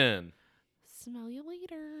until then, smell you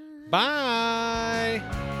later. Bye.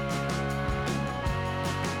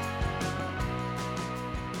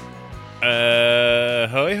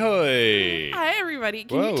 Hoy hoy. Hi everybody.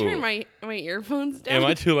 Can you turn my earphones down? Am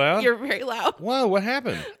I too loud? You're very loud. Whoa, what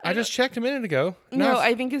happened? I just checked a minute ago. No,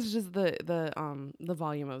 I think it's just the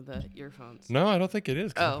volume of the earphones. No, I don't think it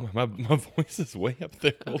is. Oh. My voice is way up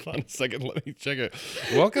there. Hold on a second. Let me check it.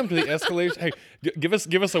 Welcome to the Escalation. Hey, give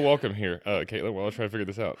us a welcome here, Caitlin, while I try to figure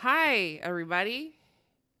this out. Hi, everybody.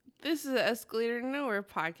 This is the Escalator to Nowhere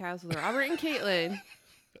podcast with Robert and Caitlin.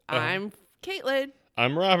 I'm Caitlin.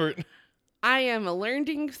 I'm Robert. I am a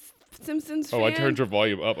LearnDate Simpsons fan. Oh, I turned your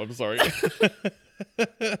volume up. I'm sorry.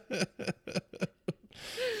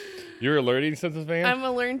 You're a LearnDate Simpsons fan? I'm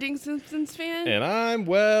a LearnDate Simpsons fan. And I'm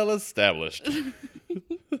well established. Hoy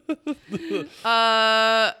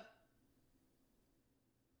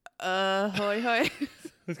hoy.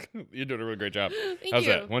 You're doing a really great job. Thank How's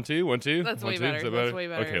you. that? 1, 2, 1, 2. That's 1, way 2? better. Is that That's way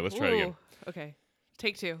better. Okay, let's try it again. Okay.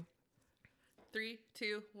 Take 2. 3,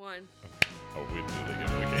 2, 1. Oh, we didn't do that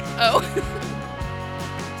again. Okay. Oh.